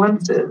some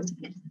glimpses.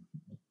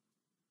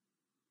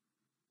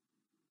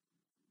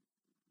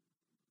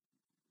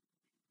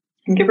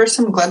 And give her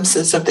some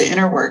glimpses of the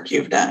inner work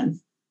you've done.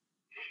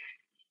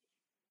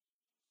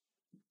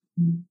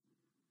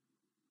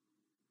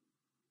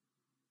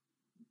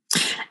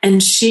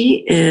 And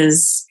she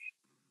is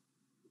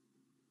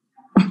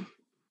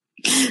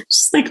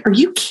just like, are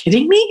you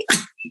kidding me?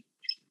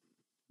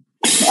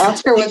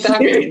 Ask her what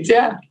that means.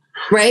 Yeah.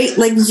 Right?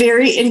 Like,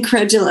 very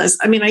incredulous.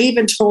 I mean, I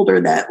even told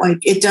her that, like,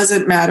 it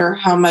doesn't matter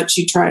how much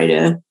you try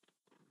to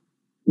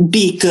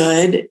be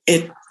good.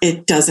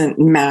 It doesn't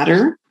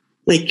matter.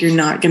 Like, you're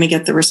not going to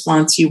get the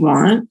response you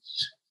want.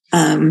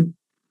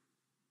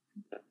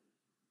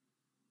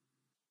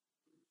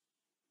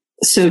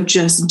 So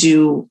just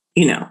do,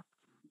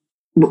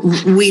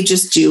 we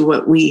just do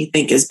what we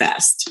think is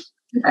best.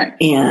 Right.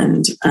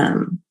 And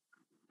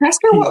ask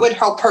her what would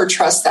help her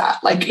trust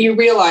that. Like, you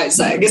realize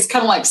that it's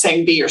kind of like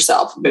saying, be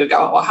yourself. And we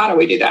go, well, how do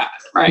we do that?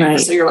 Right.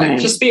 So you're like,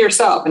 just be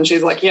yourself. And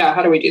she's like, yeah,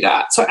 how do we do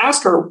that? So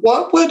ask her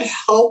what would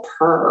help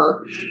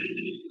her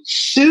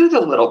soothe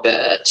a little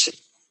bit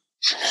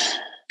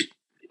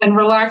And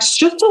relax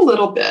just a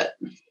little bit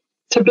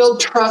to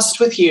build trust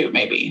with you,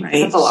 maybe.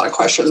 Right. That's a lot of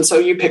questions. So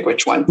you pick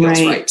which one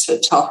feels right to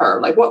tell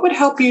her. Like, what would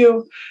help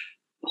you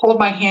hold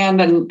my hand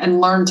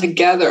and learn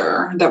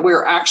together that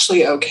we're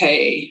actually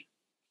okay?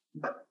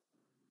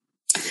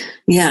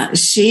 Yeah.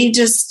 She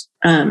just,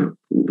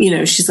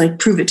 she's like,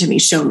 prove it to me.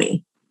 Show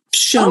me.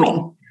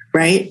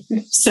 Right.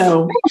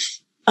 So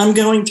I'm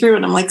going through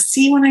and I'm like,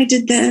 see when I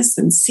did this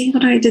and see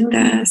when I did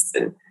this.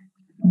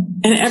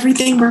 And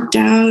everything worked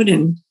out.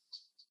 And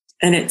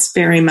it's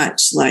very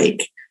much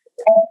like,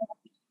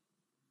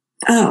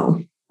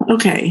 oh,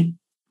 okay.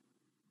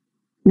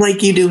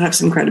 Like you do have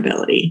some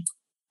credibility.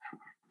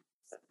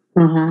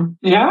 Mm-hmm.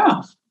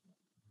 Yeah.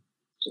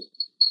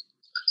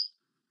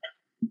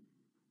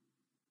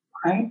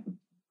 Right.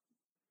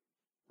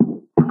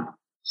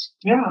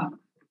 Yeah.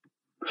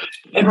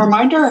 And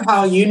remind her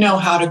how you know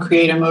how to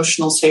create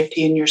emotional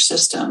safety in your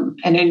system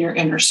and in your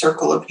inner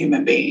circle of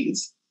human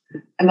beings.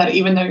 And that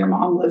even though your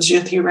mom lives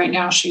with you right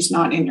now, she's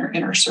not in your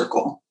inner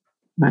circle.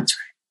 That's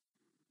right.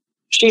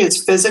 She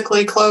is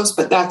physically close,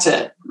 but that's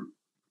it.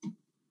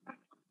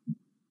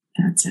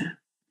 That's it.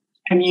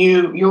 And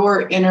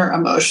your inner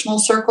emotional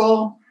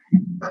circle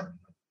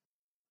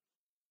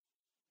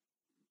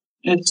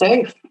is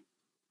safe.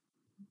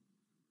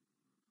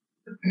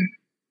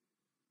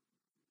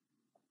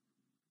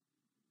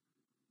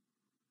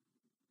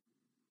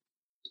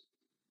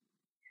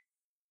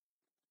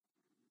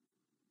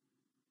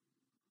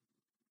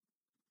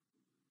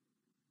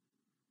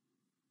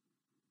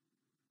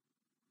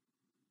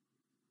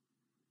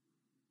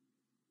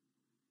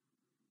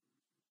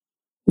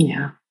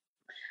 Yeah.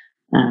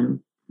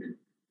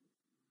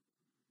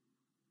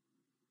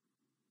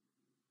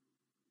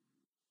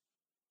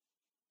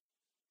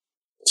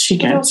 She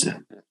gets it.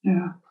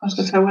 Yeah. I was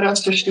going to say, what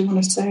else does she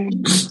want to say?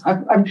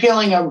 I'm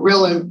feeling a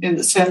real in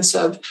the sense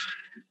of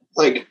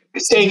like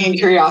staying in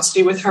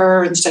curiosity with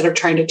her instead of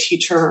trying to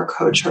teach her or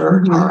coach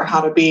her or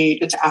how to be,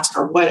 just ask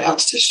her, what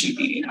else does she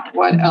need?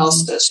 What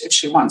else if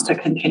she wants to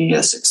continue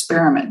this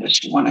experiment, does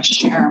she want to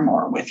share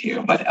more with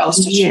you? What else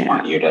does she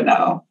want you to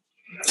know?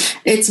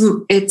 It's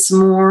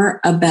more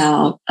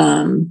about,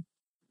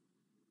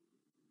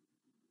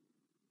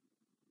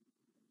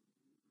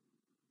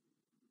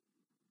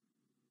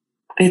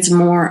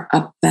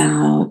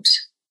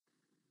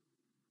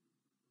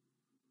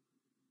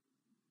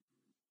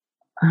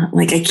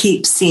 like I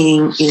keep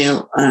seeing,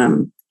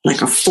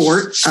 like a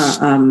fort,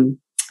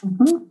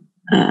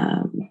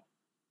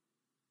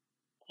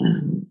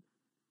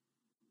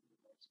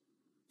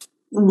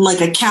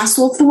 like a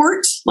castle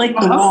fort, like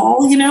the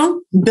wall,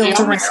 built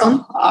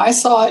around. I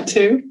saw it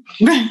too.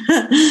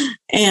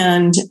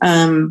 And,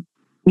 and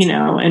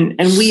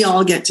we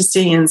all get to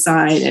stay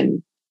inside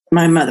and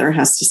my mother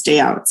has to stay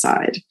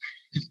outside.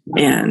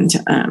 And,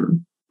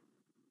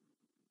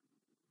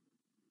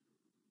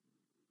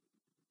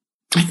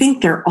 I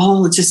think they're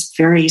all just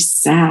very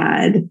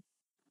sad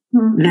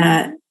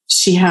that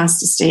she has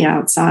to stay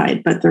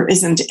outside, but there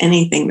isn't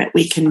anything that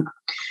we can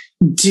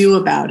do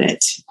about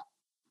it.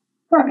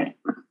 Right.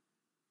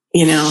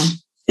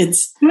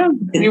 It's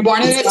you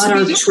wanted it not to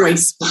our be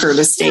choice for her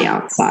to stay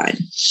outside.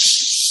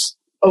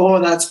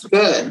 Oh, that's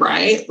good,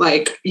 right?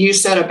 Like you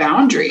set a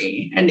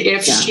boundary, and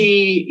if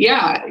she,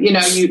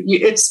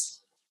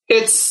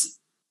 it's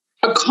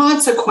a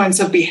consequence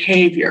of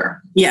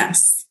behavior.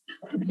 Yes.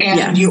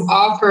 And you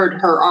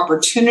offered her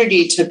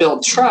opportunity to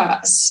build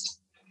trust,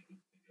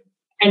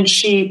 and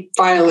she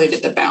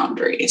violated the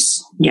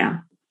boundaries. Yeah.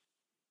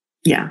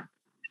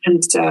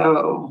 And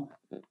so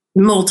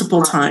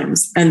multiple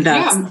times. And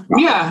that's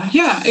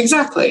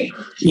exactly.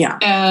 Yeah.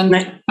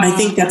 And I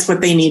think that's what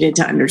they needed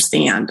to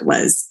understand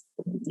was.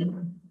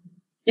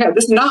 Yeah,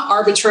 this is not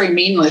arbitrary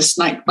meanness.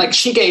 Like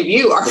she gave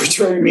you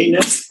arbitrary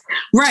meanness.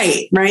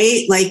 Right.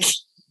 Like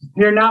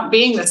you're not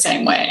being the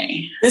same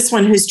way. This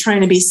one who's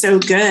trying to be so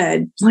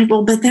good. Like,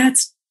 well, but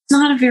that's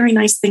not a very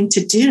nice thing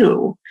to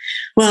do.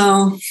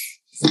 Well,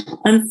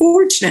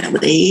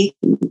 unfortunately.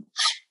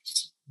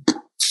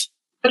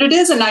 But it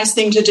is a nice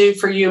thing to do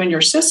for you and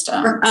your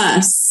system. For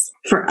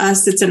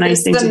us, it's a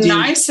nice thing to do. It's the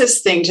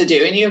nicest thing to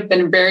do. And you've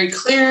been very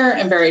clear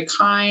and very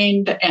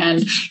kind.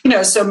 And,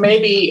 so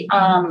maybe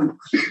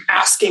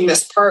asking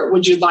this part,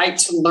 would you like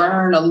to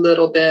learn a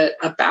little bit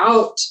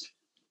about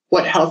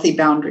what healthy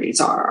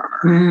boundaries are?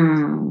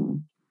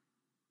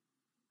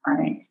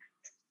 Right.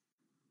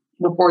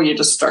 Before you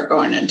just start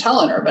going and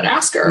telling her, but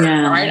ask her.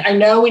 Yeah. Right. I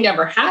know we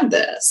never had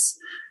this.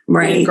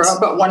 Right.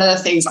 But one of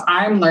the things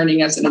I'm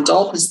learning as an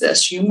adult is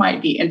this: you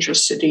might be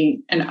interested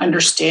in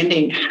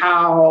understanding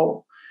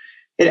how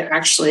it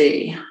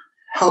actually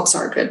helps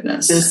our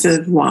goodness. This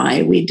is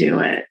why we do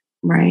it,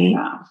 right?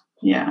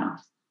 Yeah.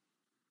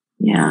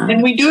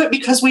 And we do it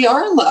because we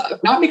are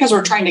loved, not because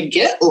we're trying to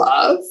get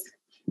love.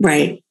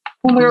 Right.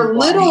 When we were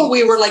little,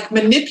 we were like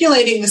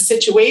manipulating the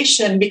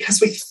situation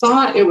because we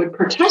thought it would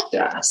protect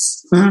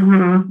us.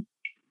 Mm-hmm.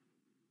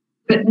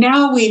 But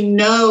now we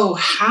know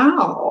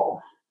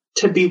how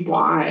to be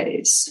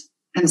wise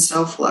and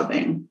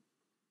self-loving.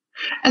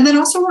 And then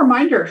also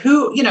remind her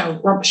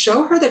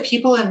show her the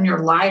people in your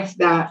life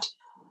that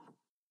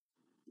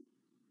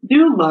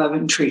do love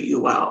and treat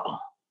you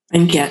well.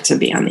 And get to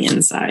be on the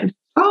inside.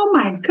 Oh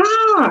my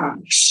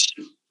gosh.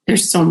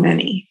 There's so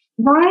many.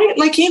 Right?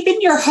 Like even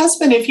your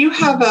husband, if you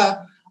have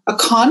a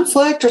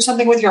conflict or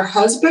something with your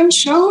husband,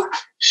 show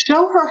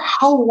her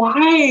how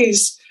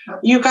wise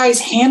you guys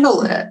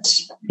handle it.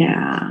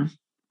 Yeah.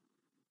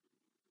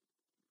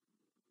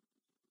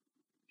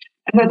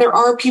 And that there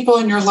are people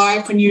in your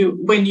life when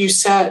you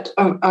set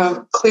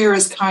a clear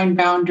as kind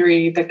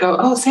boundary that go,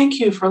 oh, thank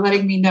you for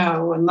letting me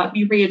know and let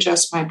me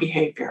readjust my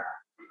behavior.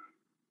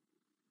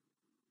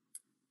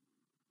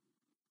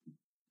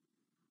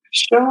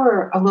 Show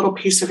her a little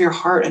piece of your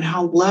heart and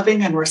how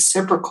loving and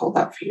reciprocal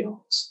that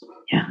feels.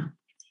 Yeah.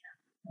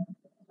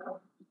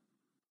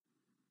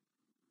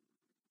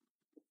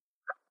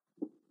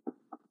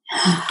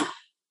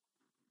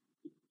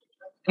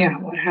 Yeah,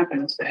 what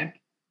happens, babe?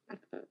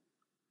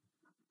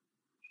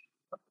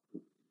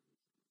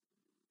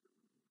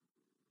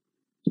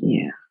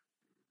 Yeah.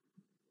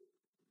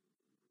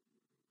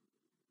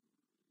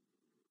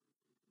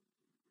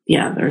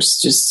 Yeah, there's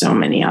just so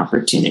many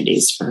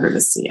opportunities for her to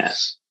see it.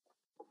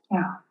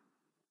 Yeah.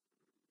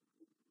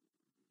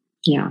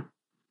 Yeah.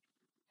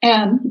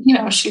 And,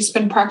 she's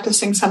been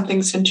practicing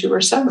something since you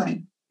were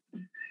 7.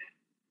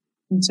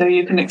 And so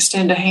you can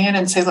extend a hand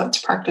and say, let's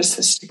practice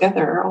this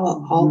together.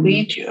 I'll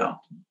lead you.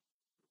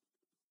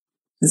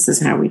 This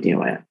is how we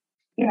do it.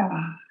 Yeah.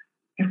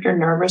 If you're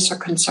nervous or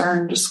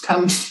concerned, just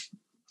come say,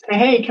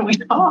 hey, can we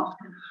talk?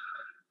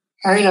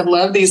 All right. I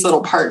love these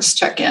little parts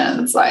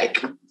check-ins,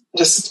 like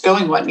just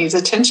going what needs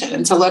attention.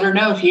 And so let her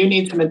know if you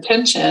need some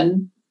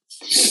attention,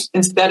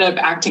 instead of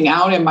acting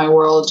out in my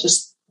world,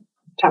 just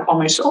tap on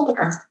my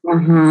shoulder.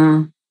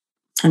 Mm-hmm.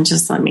 And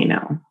just let me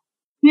know.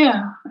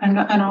 Yeah. And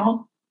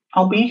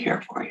I'll be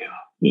here for you.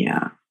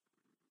 Yeah.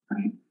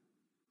 Right.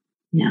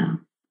 Yeah.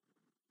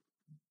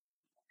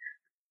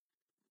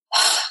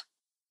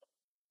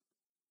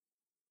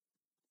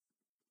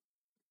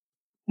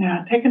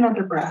 Yeah. Take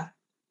another breath.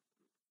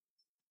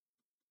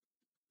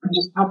 And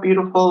just how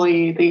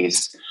beautifully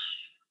these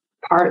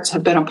parts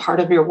have been a part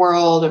of your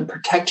world and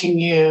protecting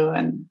you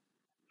and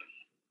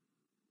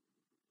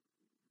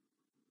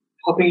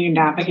helping you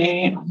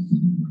navigate.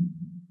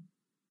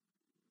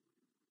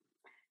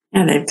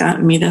 Yeah, they've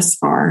gotten me this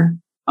far.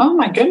 Oh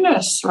my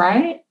goodness,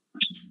 right?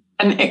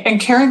 And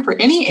caring for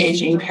any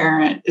aging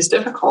parent is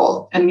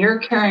difficult. And you're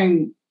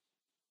carrying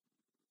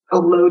a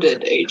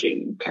loaded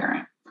aging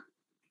parent.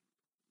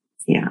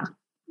 Yeah.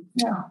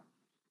 Yeah.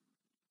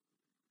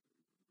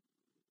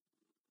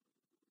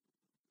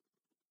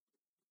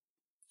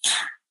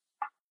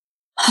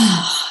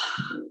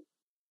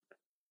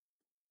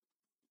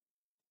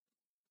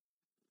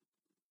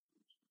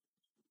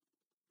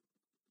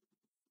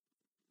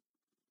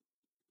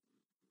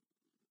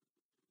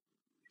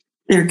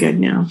 They're good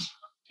now.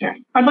 Yeah.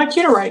 I'd like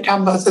you to write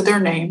down both of their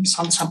names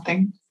on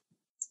something.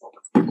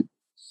 And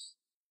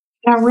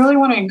I really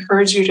want to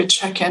encourage you to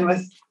check in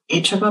with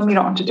each of them. You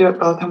don't have to do it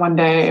both in one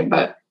day,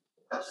 but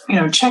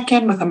check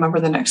in with them over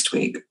the next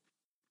week.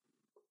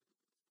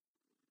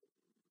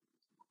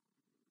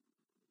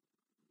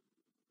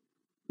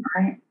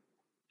 Right?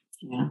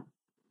 Yeah.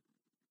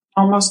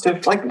 Almost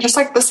just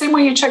like the same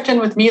way you checked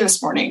in with me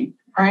this morning,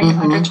 right?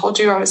 Mm-hmm. Like I told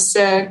you I was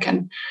sick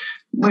and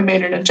we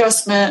made an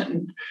adjustment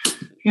and,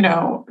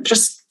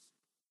 just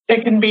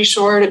it can be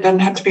short. It doesn't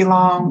have to be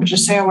long, but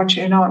just say, I want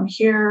you to know I'm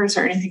here. Is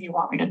there anything you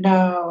want me to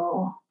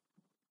know?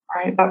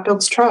 Right? That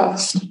builds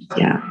trust.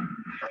 Yeah.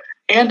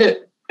 And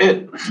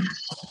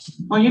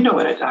well, you know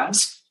what it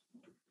does.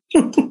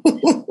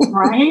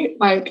 Right?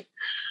 Like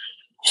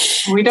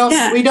we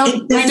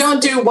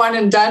don't do one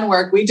and done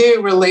work. We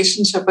do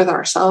relationship with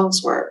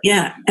ourselves work.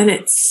 Yeah. And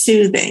it's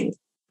soothing.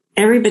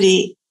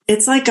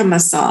 It's like a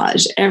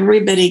massage.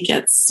 Everybody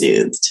gets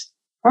soothed.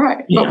 All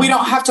right. But we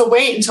don't have to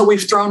wait until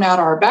we've thrown out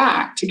our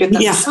back to get the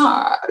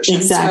massage. Exactly.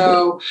 And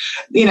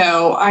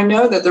so, I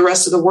know that the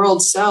rest of the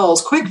world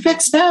sells quick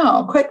fix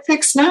now, quick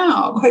fix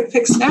now, quick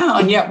fix now.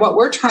 And yet what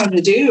we're trying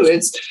to do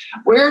is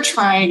we're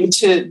trying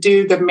to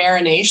do the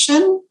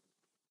marination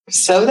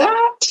so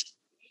that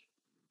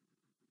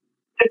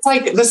it's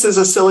like, this is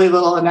a silly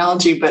little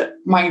analogy, but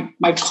my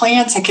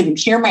plants, I can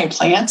hear my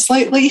plants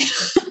lately.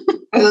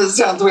 This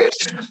sounds weird,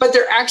 but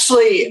they're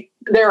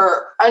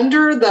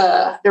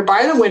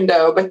by the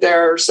window, but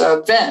there's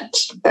a vent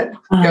that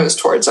goes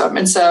towards them.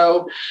 And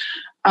so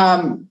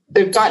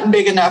they've gotten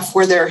big enough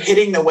where they're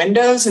hitting the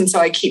windows. And so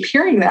I keep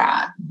hearing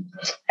that.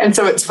 And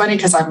so it's funny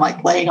because I'm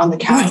like laying on the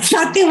couch. I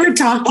thought they were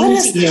talking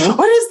to you.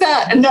 What is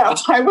that? No,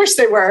 I wish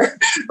they were.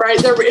 Right?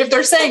 If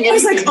they're saying anything. I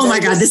was like, oh my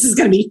God, this is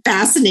going to be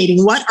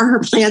fascinating. What are her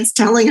plants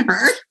telling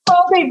her?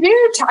 Well, they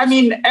do.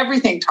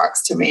 Everything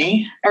talks to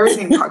me.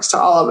 Everything talks to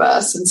all of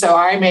us. And so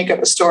I make up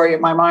a story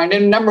in my mind.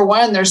 And number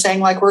one, they're saying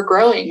like we're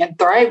growing and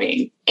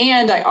thriving.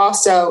 And I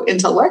also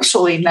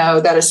intellectually know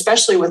that,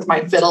 especially with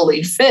my fiddle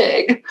leaf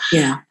fig,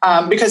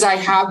 because I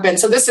have been.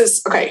 So this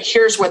is, okay,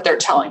 here's what they're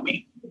telling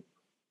me.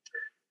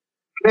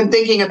 I've been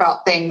thinking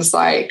about things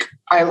like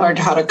I learned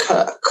how to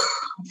cook,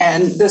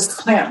 And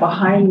this plant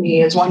behind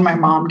me is one my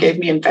mom gave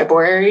me in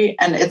February,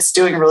 and it's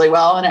doing really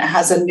well. And it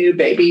has a new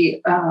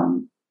baby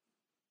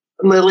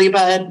lily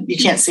bud. You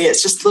can't see it.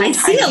 It's just little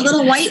tiny. I see a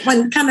little white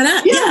one coming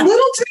up. Yeah,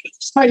 little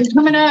tiny one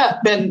coming up.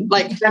 And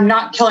like, I'm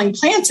not killing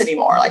plants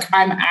anymore. Like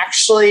I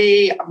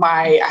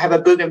have a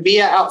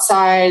bougainvillea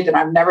outside and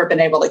I've never been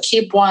able to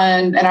keep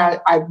one. And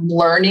I'm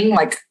learning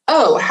like,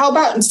 oh, how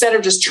about instead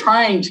of just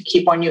trying to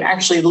keep one, you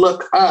actually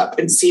look up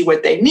and see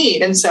what they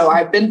need. And so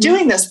I've been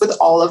doing this with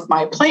all of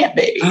my plant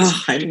babies.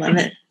 Oh, I love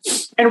it.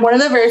 And one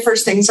of the very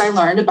first things I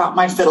learned about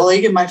my fiddle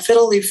leaf, and my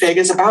fiddle leaf fig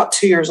is about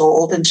 2 years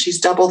old, and she's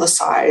double the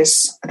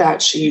size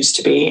that she used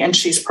to be. And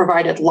she's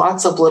provided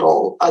lots of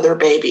little other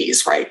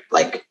babies, right?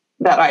 Like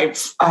that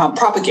I've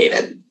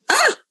propagated.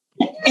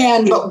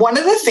 But one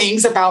of the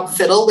things about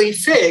fiddle leaf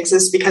figs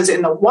is because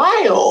in the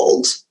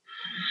wild,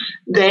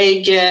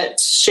 they get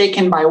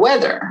shaken by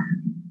weather.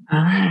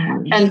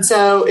 And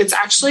so it's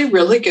actually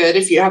really good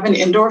if you have an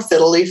indoor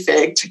fiddle leaf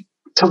fig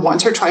to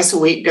once or twice a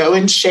week go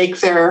and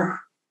shake them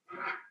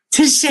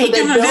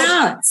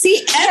about.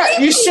 See,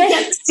 everything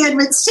gets good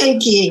with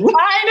shaking.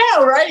 I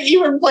know, right?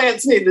 Even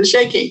plants need the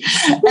shaking.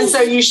 And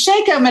so you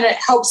shake them and it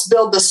helps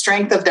build the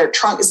strength of their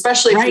trunk,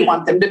 especially if you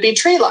want them to be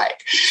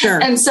tree-like.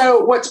 Sure. And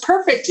so what's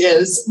perfect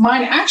is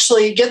mine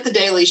actually get the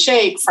daily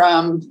shake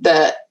from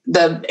the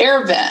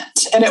air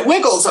vent, and it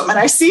wiggles them. And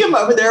I see them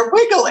over there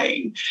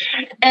wiggling.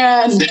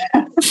 And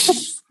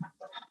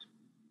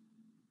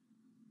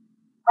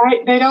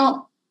right, they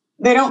don't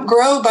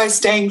grow by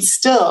staying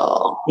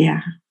still.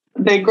 Yeah.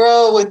 They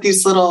grow with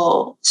these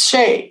little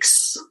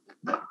shakes,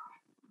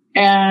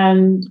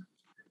 and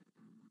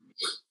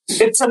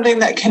it's something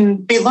that can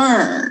be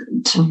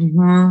learned.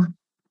 Mm-hmm.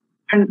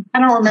 And I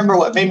don't remember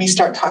what made me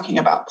start talking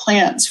about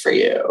plants for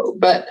you,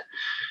 but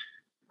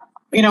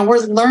we're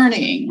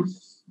learning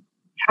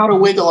how to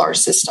wiggle our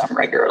system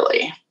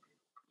regularly.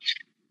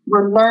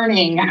 We're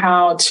learning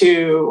how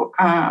to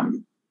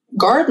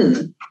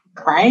garden,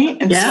 right?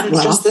 And so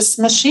it's just this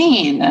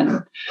machine.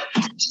 And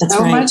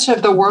so much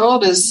of the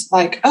world is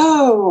like,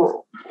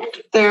 oh,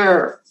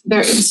 they're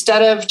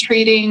instead of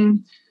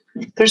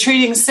they're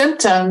treating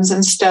symptoms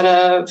instead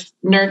of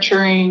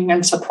nurturing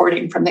and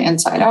supporting from the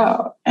inside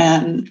out.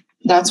 And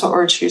that's what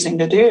we're choosing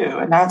to do.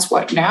 And that's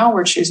what now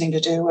we're choosing to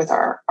do with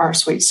our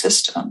sweet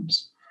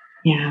systems.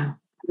 Yeah.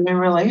 New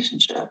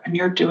relationship. And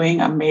you're doing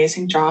an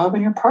amazing job,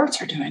 and your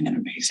parts are doing an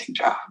amazing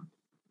job.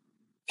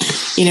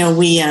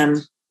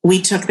 We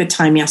took the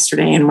time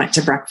yesterday and went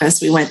to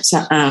breakfast. We went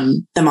to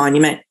the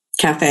Monument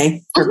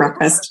Cafe for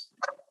breakfast.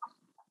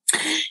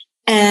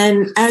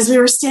 And as we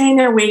were standing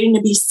there waiting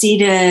to be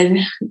seated,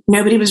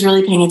 nobody was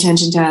really paying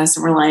attention to us.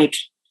 And we're like,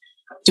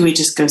 do we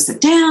just go sit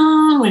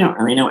down? We don't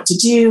really know what to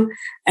do.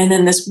 And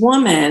then this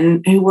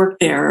woman who worked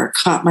there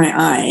caught my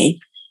eye,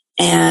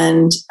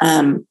 and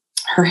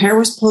her hair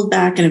was pulled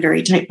back in a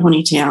very tight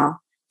ponytail.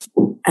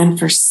 And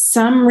for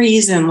some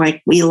reason,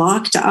 like we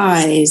locked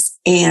eyes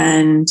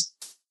and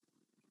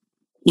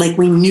like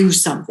we knew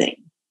something,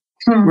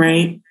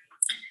 right?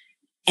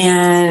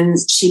 And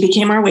she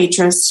became our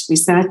waitress. We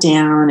sat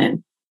down,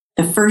 and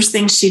the first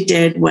thing she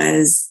did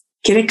was,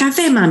 "Quiere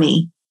café,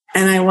 mami?"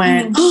 And I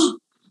went, oh,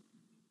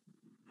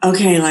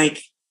 okay,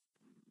 like,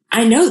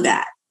 I know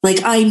that.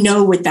 Like, I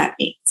know what that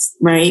means,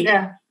 right?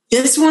 Yeah.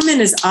 This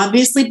woman is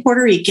obviously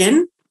Puerto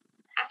Rican,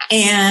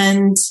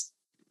 and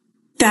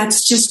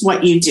that's just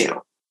what you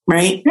do,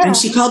 right? Yeah. And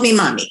she called me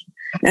mommy.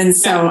 And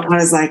so I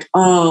was like,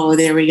 oh,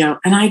 there we go.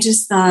 And I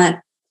just thought,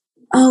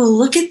 oh,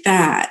 look at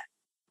that.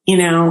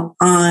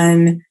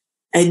 On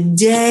a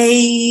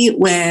day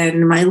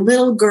when my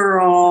little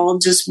girl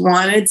just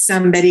wanted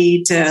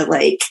somebody to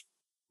like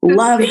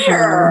love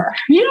her.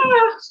 Yeah.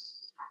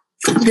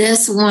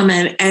 This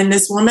woman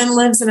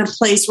lives in a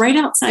place right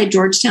outside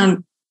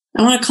Georgetown.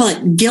 I want to call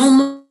it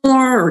Gilmore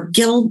or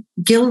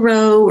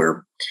Gilrow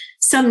or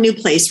some new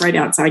place right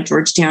outside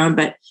Georgetown,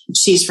 but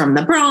she's from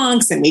the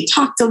Bronx, and we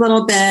talked a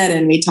little bit,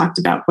 and we talked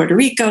about Puerto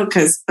Rico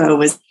because Bo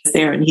was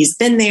there and he's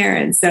been there.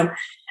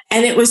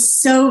 And it was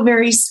so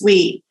very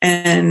sweet.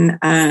 And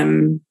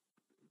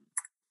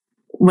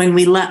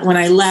when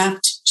I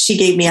left, she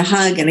gave me a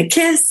hug and a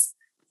kiss,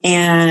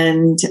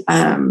 and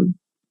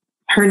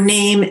her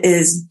name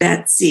is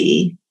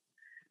Betsy,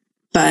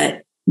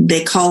 but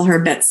they call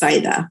her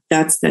Betsaida.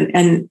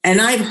 And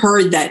I've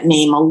heard that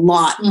name a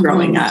lot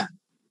growing up.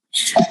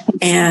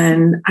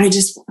 And I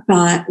just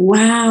thought,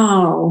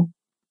 wow,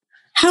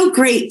 how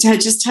great to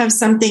just have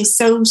something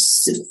so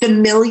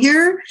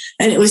familiar.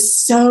 And it was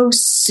so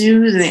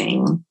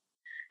soothing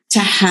to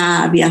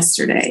have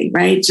yesterday,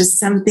 right? Just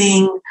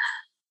something,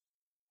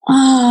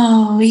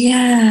 oh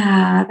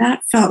yeah,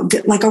 that felt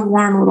good, like a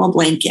warm little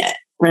blanket,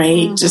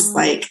 right? Mm-hmm. Just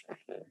like,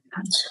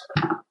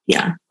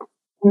 yeah.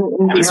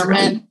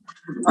 Endearment.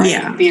 Right?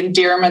 Yeah. The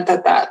endearment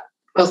that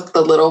both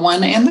the little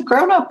one and the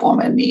grown-up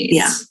woman needs.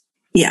 Yeah.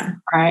 Yeah.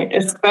 Right.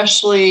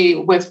 Especially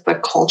with the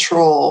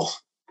cultural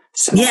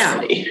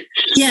similarity.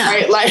 Yeah.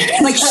 Right.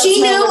 Like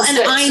she knew and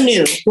I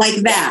knew, like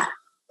that.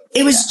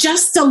 It was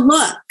just a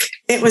look.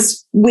 It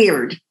was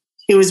weird.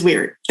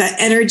 The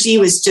energy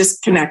was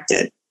just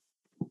connected.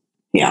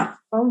 Yeah.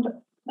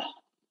 So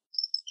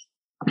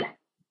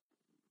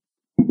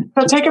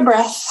take a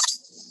breath.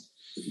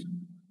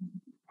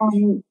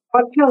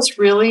 What feels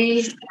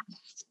really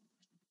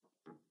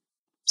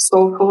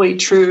soulfully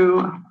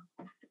true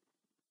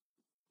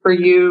for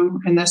you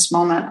in this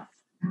moment?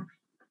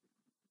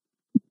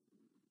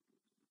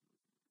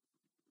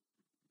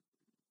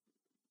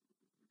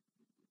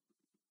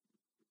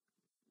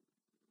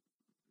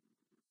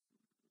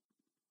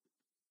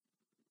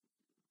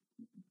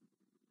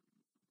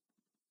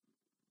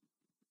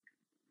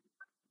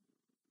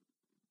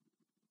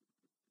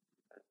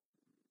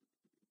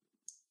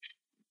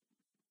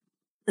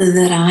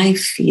 That I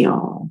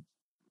feel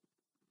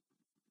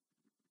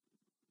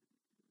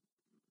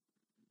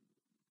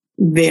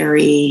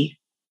very,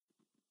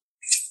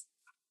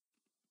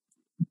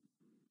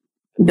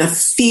 the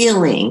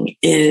feeling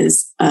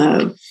is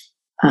of,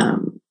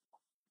 is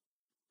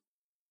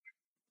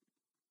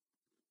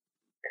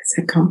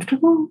it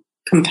comfortable?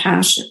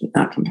 Compassion,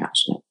 not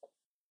compassionate.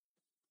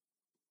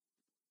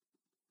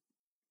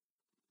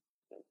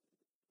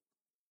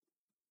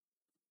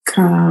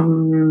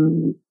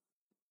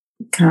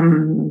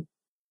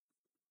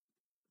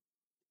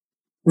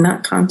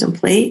 Not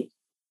contemplate.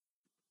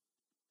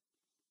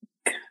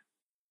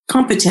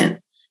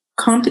 Competent,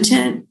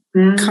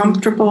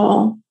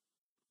 comfortable.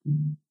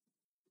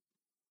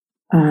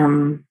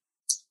 And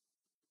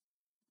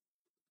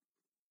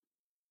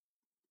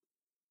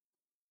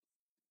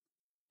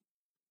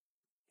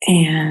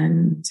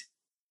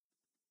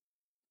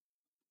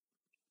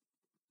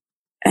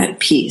at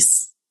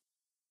peace.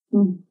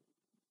 And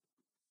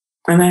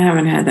I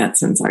haven't had that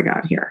since I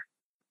got here.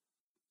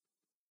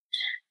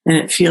 And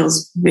it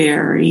feels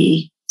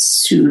very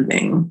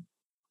soothing.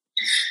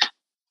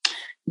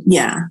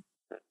 Yeah.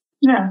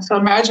 Yeah. So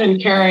imagine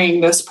carrying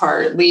this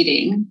part,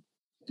 leading.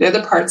 The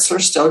other parts are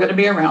still going to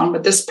be around,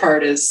 but this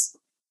part is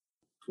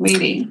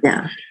leading.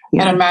 Yeah.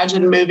 And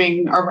imagine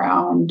moving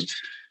around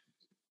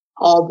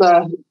all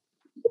the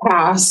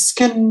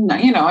tasks. And,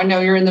 I know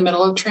you're in the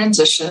middle of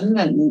transition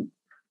and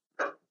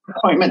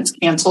appointments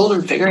canceled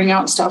and figuring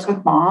out stuff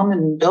with mom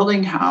and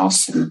building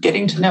house and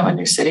getting to know a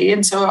new city.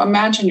 And so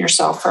imagine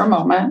yourself for a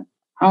moment.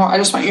 I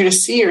just want you to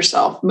see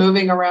yourself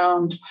moving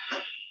around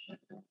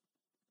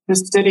the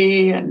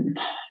city and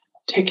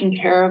taking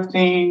care of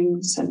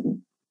things.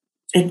 And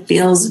it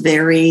feels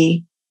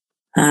very,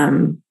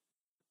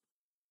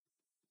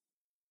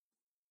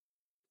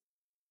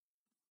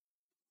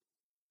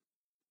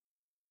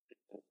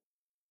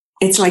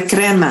 it's like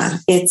crema.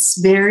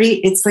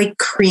 It's like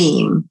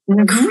cream,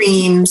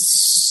 cream,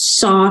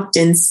 soft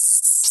and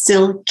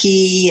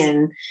silky.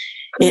 And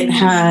it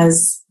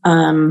has,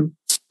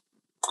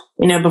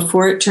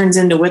 before it turns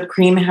into whipped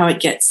cream, how it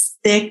gets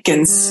thick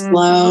and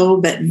slow,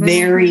 but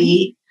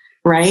very,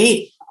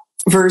 right?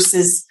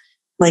 Versus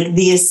like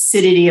the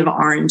acidity of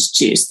orange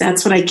juice.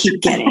 That's what I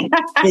keep getting.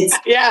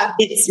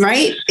 It's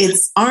right.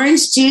 It's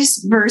orange juice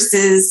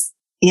versus,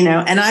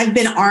 and I've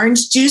been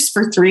orange juice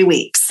for 3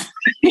 weeks.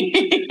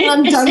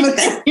 I'm done with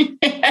it.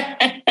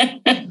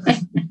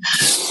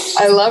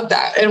 I love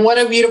that. And what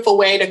a beautiful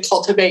way to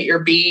cultivate your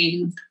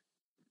being.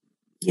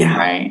 Yeah.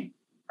 Right.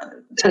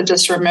 To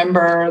just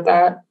remember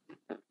that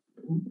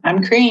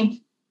I'm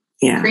cream.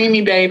 Yeah.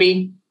 Creamy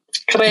baby.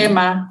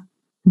 Crema.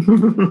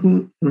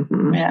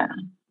 Yeah.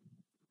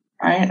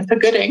 Right. It's a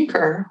good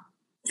anchor.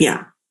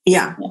 Yeah.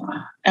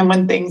 And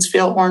when things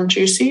feel orange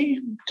juicy,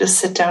 just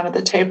sit down at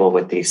the table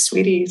with these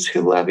sweeties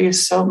who love you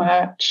so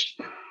much.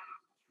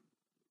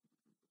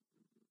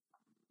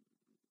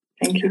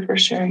 Thank you for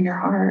sharing your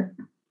heart.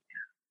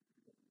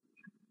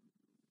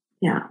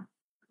 Yeah.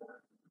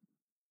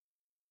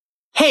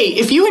 Hey,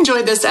 if you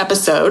enjoyed this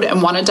episode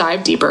and want to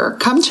dive deeper,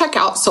 come check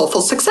out Soulful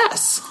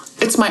Success.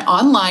 It's my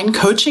online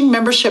coaching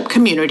membership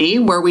community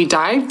where we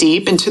dive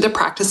deep into the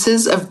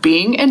practices of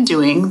being and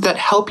doing that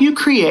help you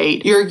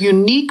create your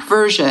unique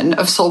version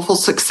of soulful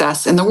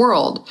success in the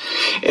world.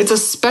 It's a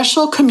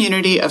special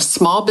community of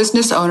small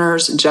business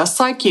owners just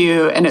like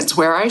you, and it's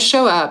where I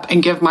show up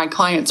and give my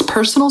clients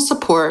personal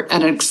support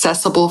at an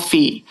accessible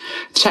fee.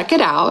 Check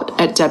it out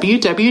at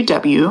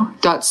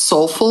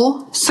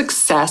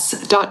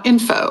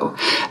www.soulfulsuccess.info.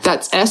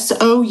 That's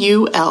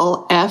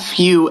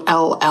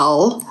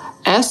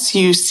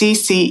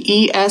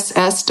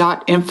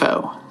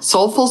SOULFULLSUCCESS.info.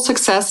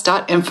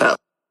 Soulfulsuccess.info.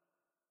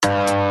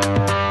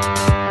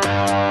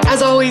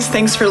 As always,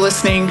 thanks for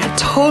listening.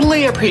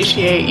 Totally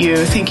appreciate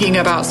you thinking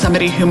about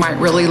somebody who might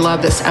really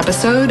love this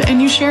episode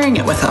and you sharing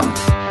it with them.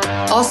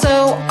 Also,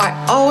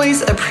 I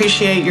always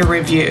appreciate your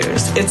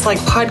reviews. It's like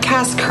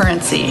podcast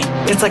currency.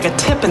 It's like a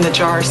tip in the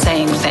jar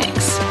saying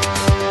thanks.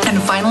 And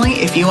finally,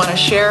 if you want to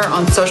share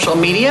on social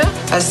media,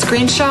 a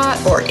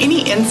screenshot, or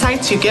any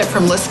insights you get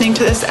from listening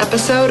to this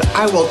episode,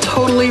 I will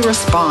totally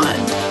respond.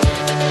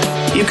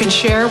 You can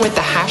share with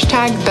the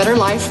hashtag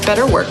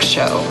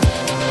BetterLifeBetterWorkShow.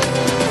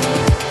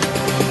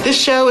 This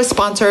show is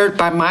sponsored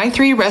by my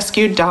 3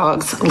 rescued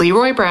dogs,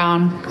 Leroy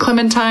Brown,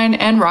 Clementine,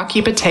 and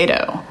Rocky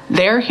Potato.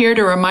 They're here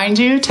to remind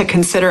you to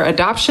consider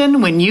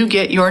adoption when you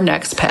get your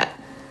next pet.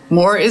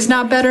 More is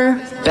not better,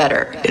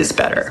 better is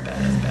better.